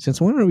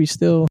 since when are we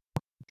still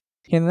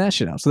handing that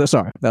shit out? So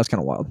that was kind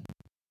of wild.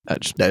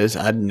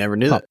 I never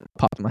knew that.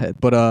 Popped in my head,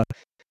 but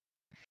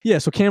yeah.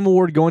 So Cam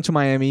Ward going to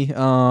Miami.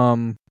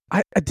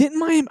 I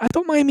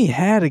thought Miami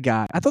had a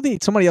guy. I thought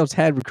somebody else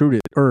had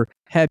recruited or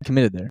had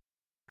committed there.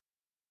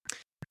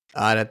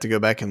 I'd have to go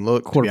back and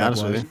look, to be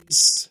honest with you.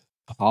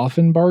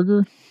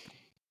 Poffenbarger?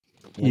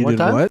 You did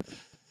what?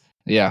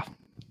 Yeah.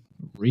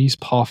 Reese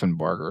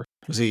Poffenbarger.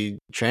 Was he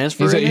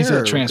transferring? He's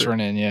transferring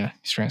in, yeah.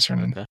 He's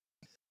transferring in. Okay.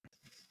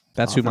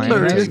 That's who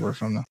Miami transferred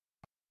from.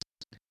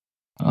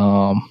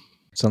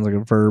 Sounds like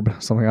a verb.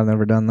 Something I've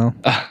never done, though.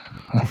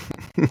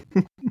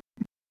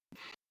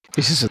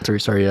 He's just a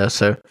 3-star, yeah.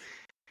 So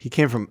he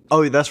came from...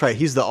 Oh, that's right.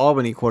 He's the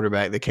Albany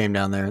quarterback that came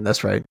down there.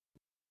 That's right.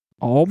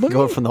 Albany?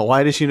 Going from the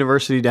whitest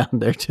university down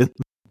there to...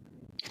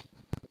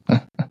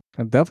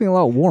 Definitely a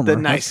lot warmer.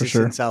 The nicest for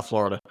sure. in South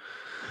Florida.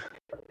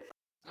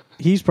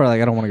 He's probably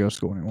like, I don't want to go to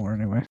school anymore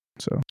anyway.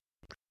 So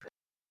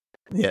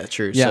yeah,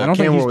 true. Yeah, so I don't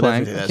think he's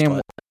playing.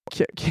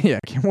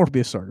 Cam Ward will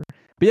be a starter.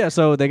 But yeah,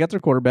 so they got their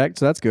quarterback,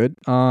 so that's good.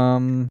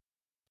 So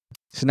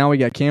now we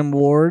got Cam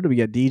Ward, we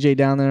got DJ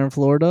down there in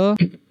Florida.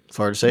 It's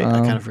hard to say. I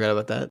kind of forgot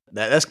about that.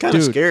 That's kind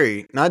of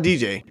scary. Not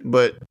DJ,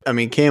 but I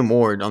mean Cam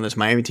Ward on this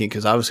Miami team,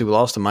 because obviously we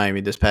lost to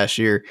Miami this past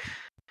year.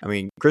 I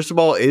mean,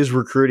 Cristobal is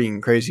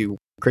recruiting crazy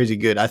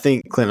good. I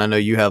think, Clint, I know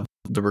you have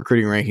the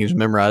recruiting rankings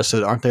memorized,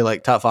 so aren't they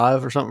like top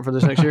 5 or something for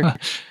this next year?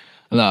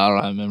 No, I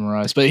don't have it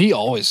memorized. But he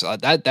always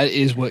that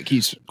is what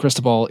keeps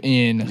Cristobal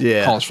in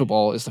college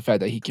football, is the fact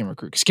that he can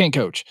recruit. Because he can't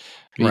coach.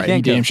 Right.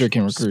 He damn sure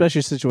can recruit.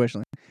 Especially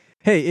situationally.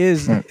 Hey,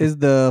 is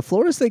the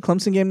Florida State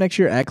Clemson game next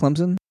year at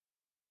Clemson?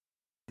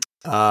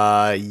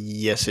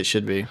 Yes, it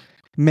should be.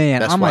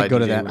 Man, I might go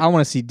to that. I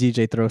want to see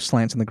DJ throw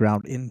slants in the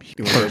ground in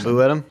You want to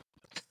boo at him?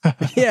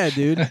 Yeah,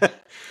 dude.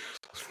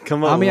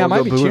 Come on. I mean, I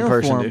might be cheering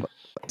for him.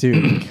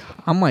 dude. Dude,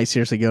 I might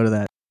seriously go to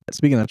that.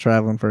 Speaking of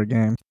traveling for a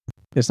game,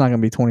 it's not going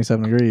to be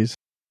 27 degrees.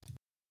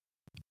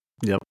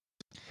 Yep.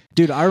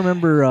 Dude, I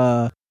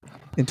remember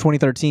in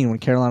 2013 when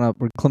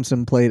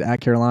Clemson played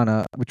at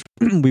Carolina, which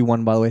we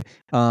won, by the way.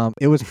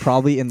 It was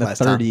probably in the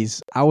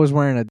 30s. I was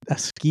wearing a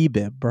ski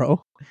bib,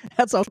 bro.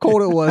 That's how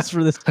cold it was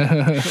for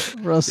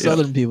us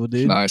Southern people,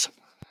 dude. Nice.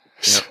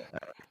 Yep.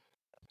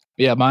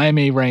 Yeah,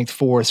 Miami ranked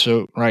 4th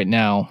so right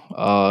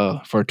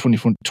now for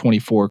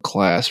 2024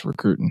 class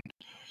recruiting.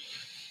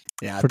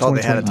 Yeah, I thought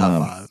they had a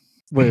top 5.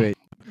 Wait.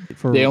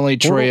 They only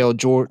trail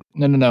Georgia.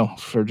 No,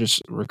 for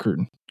just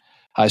recruiting,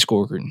 high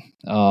school recruiting.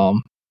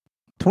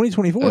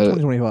 2024,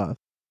 2025,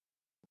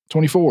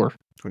 24.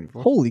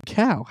 Holy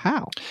cow!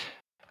 How?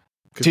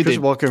 Because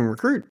Cristobal can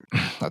recruit.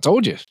 I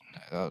told you.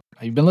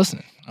 You've been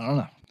listening. I don't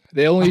know.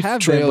 They only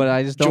trail but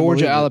I just don't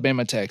Georgia,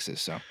 Alabama,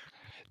 Texas. So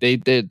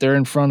they're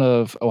in front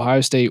of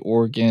Ohio State,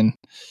 Oregon.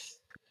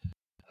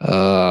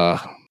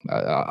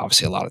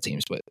 Obviously a lot of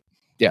teams, but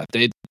yeah,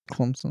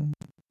 Clemson.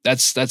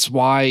 That's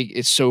why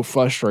it's so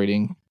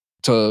frustrating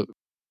to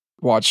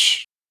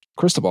watch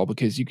Cristobal,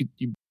 because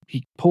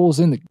he pulls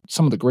in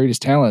some of the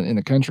greatest talent in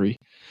the country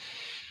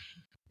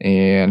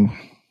and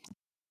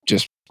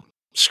just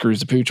screws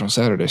the pooch on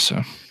Saturday.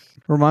 So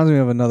reminds me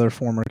of another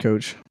former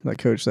coach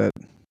that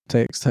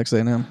takes Texas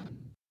A&M.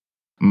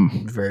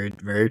 Very,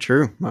 very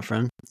true, my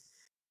friend.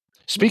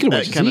 Speaking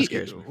of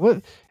which,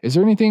 what is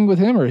there anything with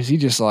him, or is he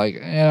just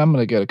like, I'm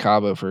gonna go to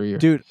Cabo for a year?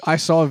 Dude, I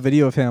saw a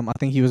video of him. I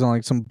think he was on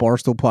like some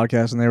Barstool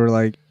podcast,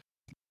 and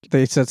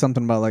they said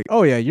something about like,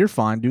 oh yeah, you're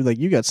fine, dude. Like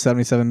you got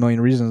 77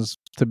 million reasons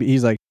to be.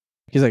 He's like,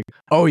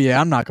 oh yeah,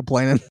 I'm not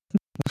complaining.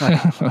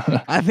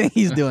 I think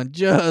he's doing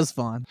just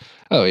fine.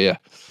 Oh yeah,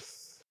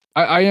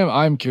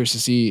 I'm curious to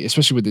see,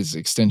 especially with his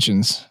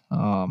extensions,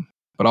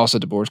 but also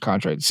Deboer's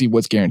contract, to see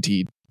what's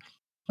guaranteed.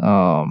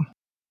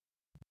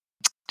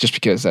 Just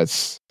because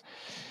that's,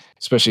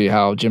 especially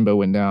how Jimbo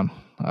went down.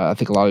 I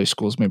think a lot of these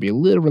schools may be a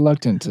little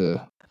reluctant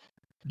to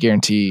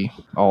guarantee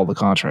all the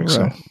contracts.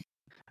 Right.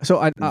 So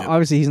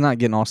obviously he's not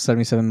getting all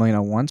 77 million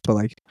at once, but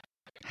like,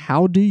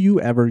 how do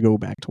you ever go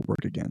back to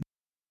work again?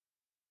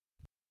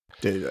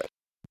 Dude,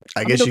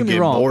 I guess you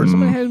get bored. If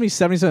somebody hands me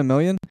 77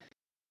 million,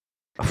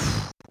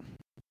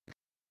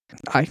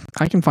 I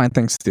can find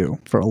things to do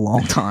for a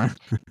long time.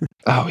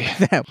 Oh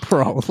yeah,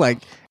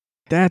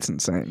 that's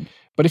insane.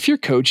 But if you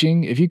coach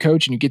and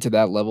you get to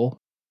that level,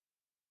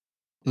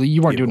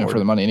 you weren't doing it for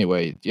the money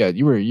anyway. Yeah,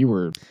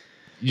 you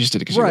just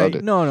did it because you loved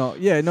it. No.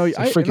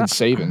 It's freaking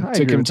Saban.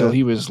 Took him until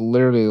he was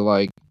literally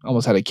like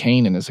almost had a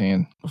cane in his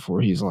hand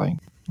before he's like,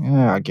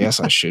 yeah, I guess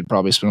I should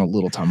probably spend a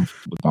little time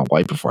with my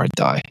wife before I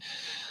die.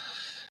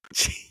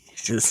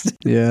 Jesus.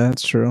 Yeah,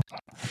 that's true.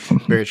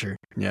 Very true.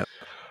 Yep.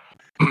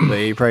 But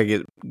he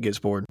probably gets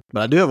bored.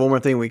 But I do have one more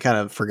thing we kind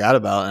of forgot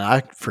about, and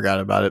I forgot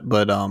about it.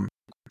 But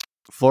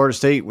Florida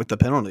State with the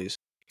penalties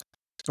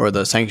or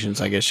the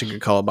sanctions, I guess you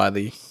could call it, by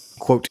the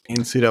quote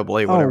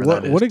NCAA, whatever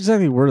that is. What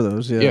exactly were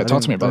those? Yeah,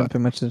 talk to me about that. Pay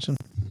much attention.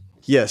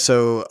 Yeah,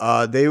 so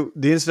the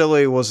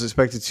NCAA was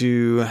expected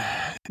to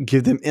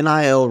give them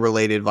NIL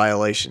related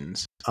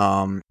violations.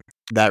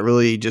 That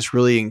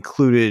really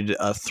included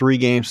a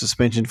 3-game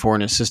suspension for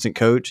an assistant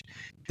coach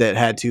that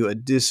had to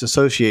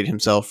disassociate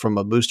himself from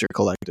a booster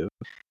collective.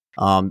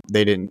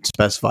 They didn't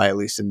specify, at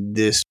least in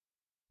this.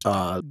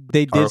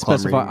 They did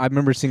specify. I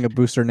remember seeing a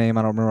booster name.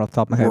 I don't remember off the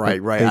top of my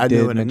head. Right. I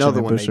know in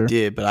another one they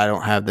did, but I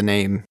don't have the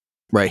name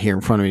right here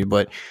in front of me.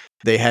 But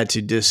they had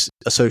to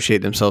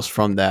disassociate themselves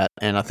from that,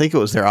 and I think it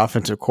was their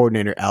offensive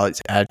coordinator,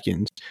 Alex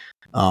Atkins.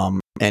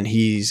 And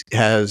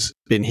has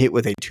been hit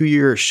with a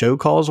 2-year show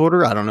cause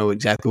order. I don't know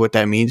exactly what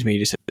that means.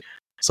 Maybe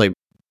it's like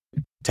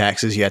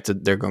taxes.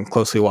 They're going to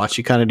closely watch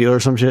you kind of deal or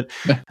some shit.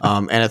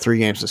 And a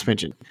 3-game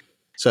suspension.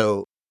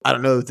 So I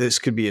don't know if this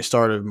could be a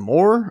start of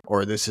more,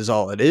 or this is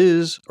all it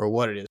is, or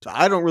what it is.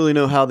 I don't really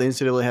know how the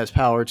NCAA has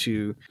power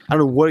to. I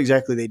don't know what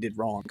exactly they did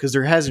wrong, because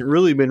there hasn't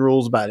really been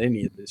rules about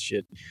any of this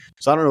shit.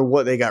 So I don't know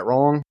what they got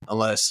wrong,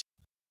 unless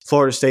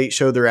Florida State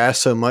showed their ass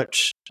so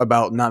much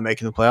about not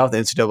making the playoff. The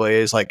NCAA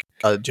is like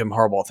a Jim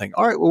Harbaugh thing.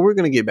 All right, well, we're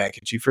going to get back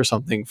at you for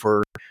something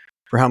for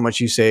how much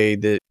you say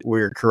that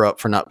we're corrupt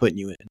for not putting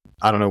you in.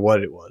 I don't know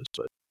what it was,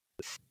 but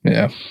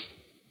yeah,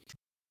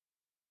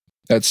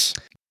 that's,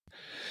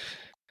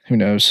 who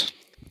knows.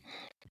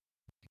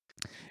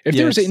 If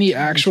there was any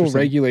actual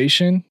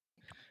regulation,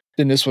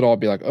 then this would all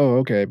be like, oh,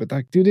 okay, but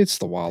like, dude, it's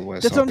the Wild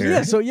West. That's out there.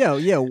 Yeah. So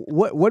yeah.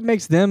 What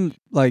makes them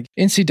like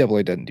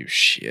NCAA doesn't do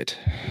shit.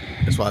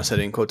 That's why I said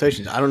it in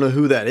quotations. I don't know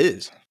who that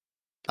is.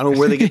 I don't know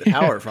where they get the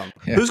power from.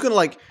 Yeah. Who's going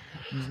to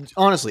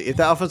honestly, if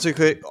the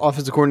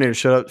offensive coordinator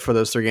showed up for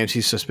those 3 games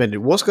he's suspended,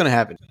 what's going to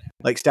happen?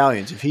 Like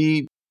Stallions, if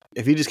he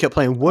just kept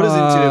playing, what is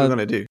NCAA going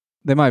to do?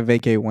 They might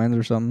vacate wins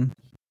or something.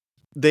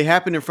 They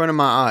happened in front of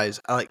my eyes.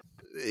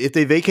 If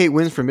they vacate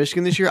wins for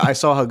Michigan this year, I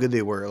saw how good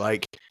they were.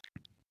 Like,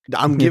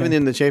 I'm giving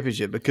them the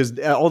championship, because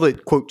all the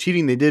quote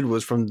cheating they did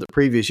was from the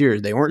previous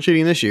years. They weren't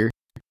cheating this year.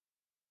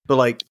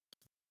 But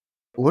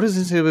what is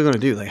NCAA going to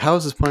do? Like, how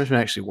does this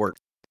punishment actually work?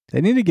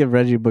 They need to give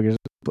Reggie Boogers.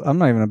 I'm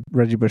not even a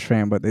Reggie Bush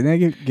fan, but they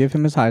need to give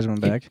him his Heisman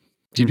back.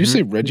 Did you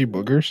say Reggie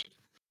Boogers?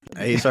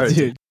 Hey, sorry,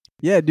 dude.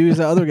 Yeah, dude, is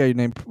the other guy you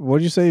named? What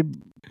did you say?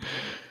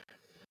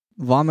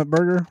 Vomit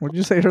Burger? What did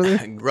you say earlier?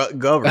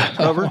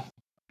 Gubber.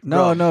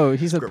 No.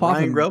 He said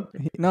Ryan Grubb?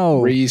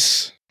 No.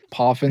 Reese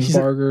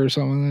Poffensberger or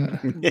something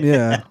like that.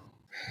 Yeah.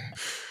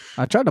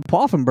 I tried to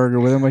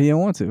Poffenburger with him, but he didn't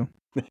want to.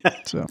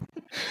 So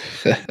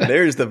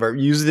there's the verb.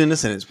 Use it in a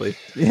sentence, please.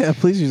 Yeah,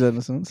 please use that in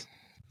a sentence.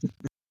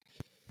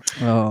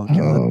 Oh,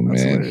 God.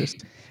 That's man.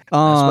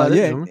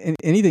 hilarious.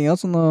 Anything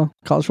else on the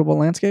college football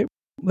landscape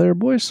there,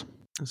 boys?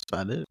 That's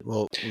about it.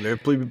 Well, there'll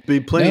be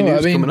plenty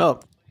of news coming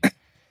up.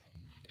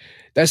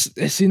 That's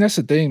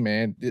the thing,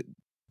 man.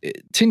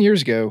 10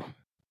 years ago,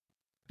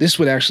 this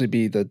would actually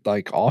be the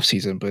off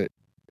season, but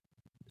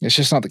it's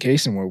just not the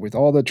case anymore. With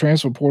all the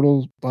transfer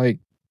portal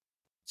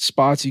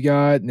spots you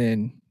got, and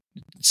then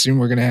soon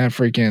we're gonna have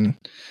freaking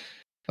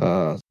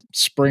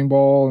spring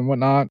ball and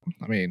whatnot.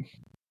 I mean,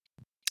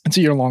 it's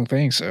a year-long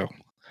thing, so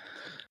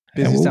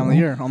busiest time of the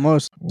year,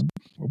 almost.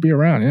 We'll be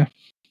around, yeah.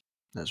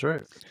 That's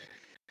right.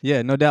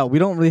 Yeah, no doubt. We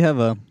don't really have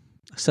a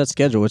set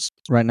schedule. It's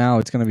right now.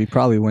 It's going to be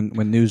probably when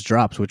news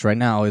drops, which right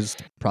now is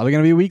probably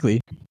going to be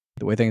weekly.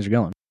 The way things are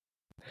going.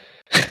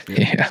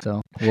 Yeah.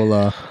 So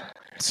we'll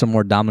some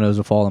more dominoes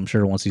will fall. I'm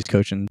sure once these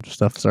coaching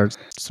stuff starts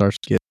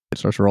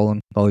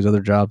rolling. All these other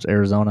jobs,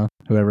 Arizona,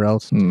 whoever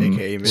else.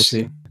 AKA We'll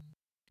see.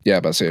 Yeah,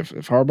 but say if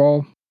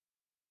Harbaugh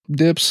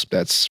dips,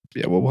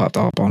 we'll have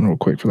to hop on real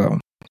quick for that one.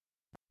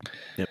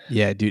 Yep.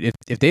 Yeah, dude.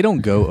 If they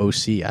don't go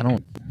OC, I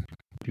don't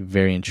be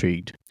very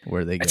intrigued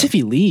where they go. That's if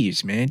he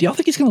leaves, man. Do y'all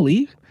think he's gonna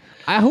leave?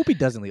 I hope he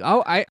doesn't leave.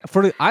 I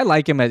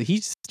like him as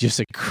he's just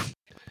a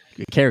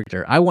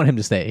character. I want him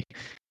to stay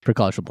for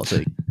college football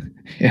sake.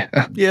 Yeah.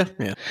 I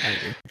agree.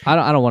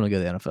 I don't want to go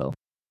to the NFL,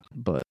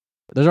 but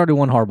there's already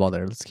one Harbaugh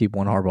there. Let's keep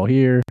one Harbaugh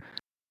here,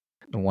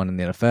 and one in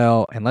the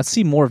NFL, and let's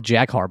see more of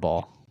Jack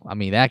Harbaugh. I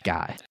mean, that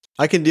guy.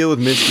 I can deal with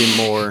Michigan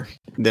more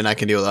than I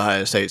can deal with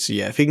Ohio State. So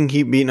yeah, if he can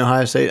keep beating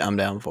Ohio State, I'm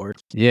down for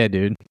it. Yeah,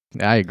 dude.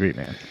 I agree,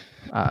 man.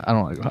 I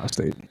don't like Ohio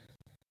State.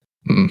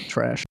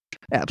 Trash.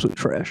 Absolute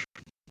trash.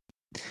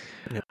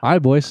 Yep. All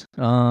right, boys.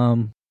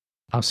 I'll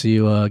see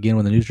you again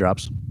when the news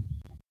drops.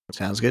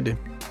 Sounds good, dude.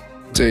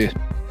 See you.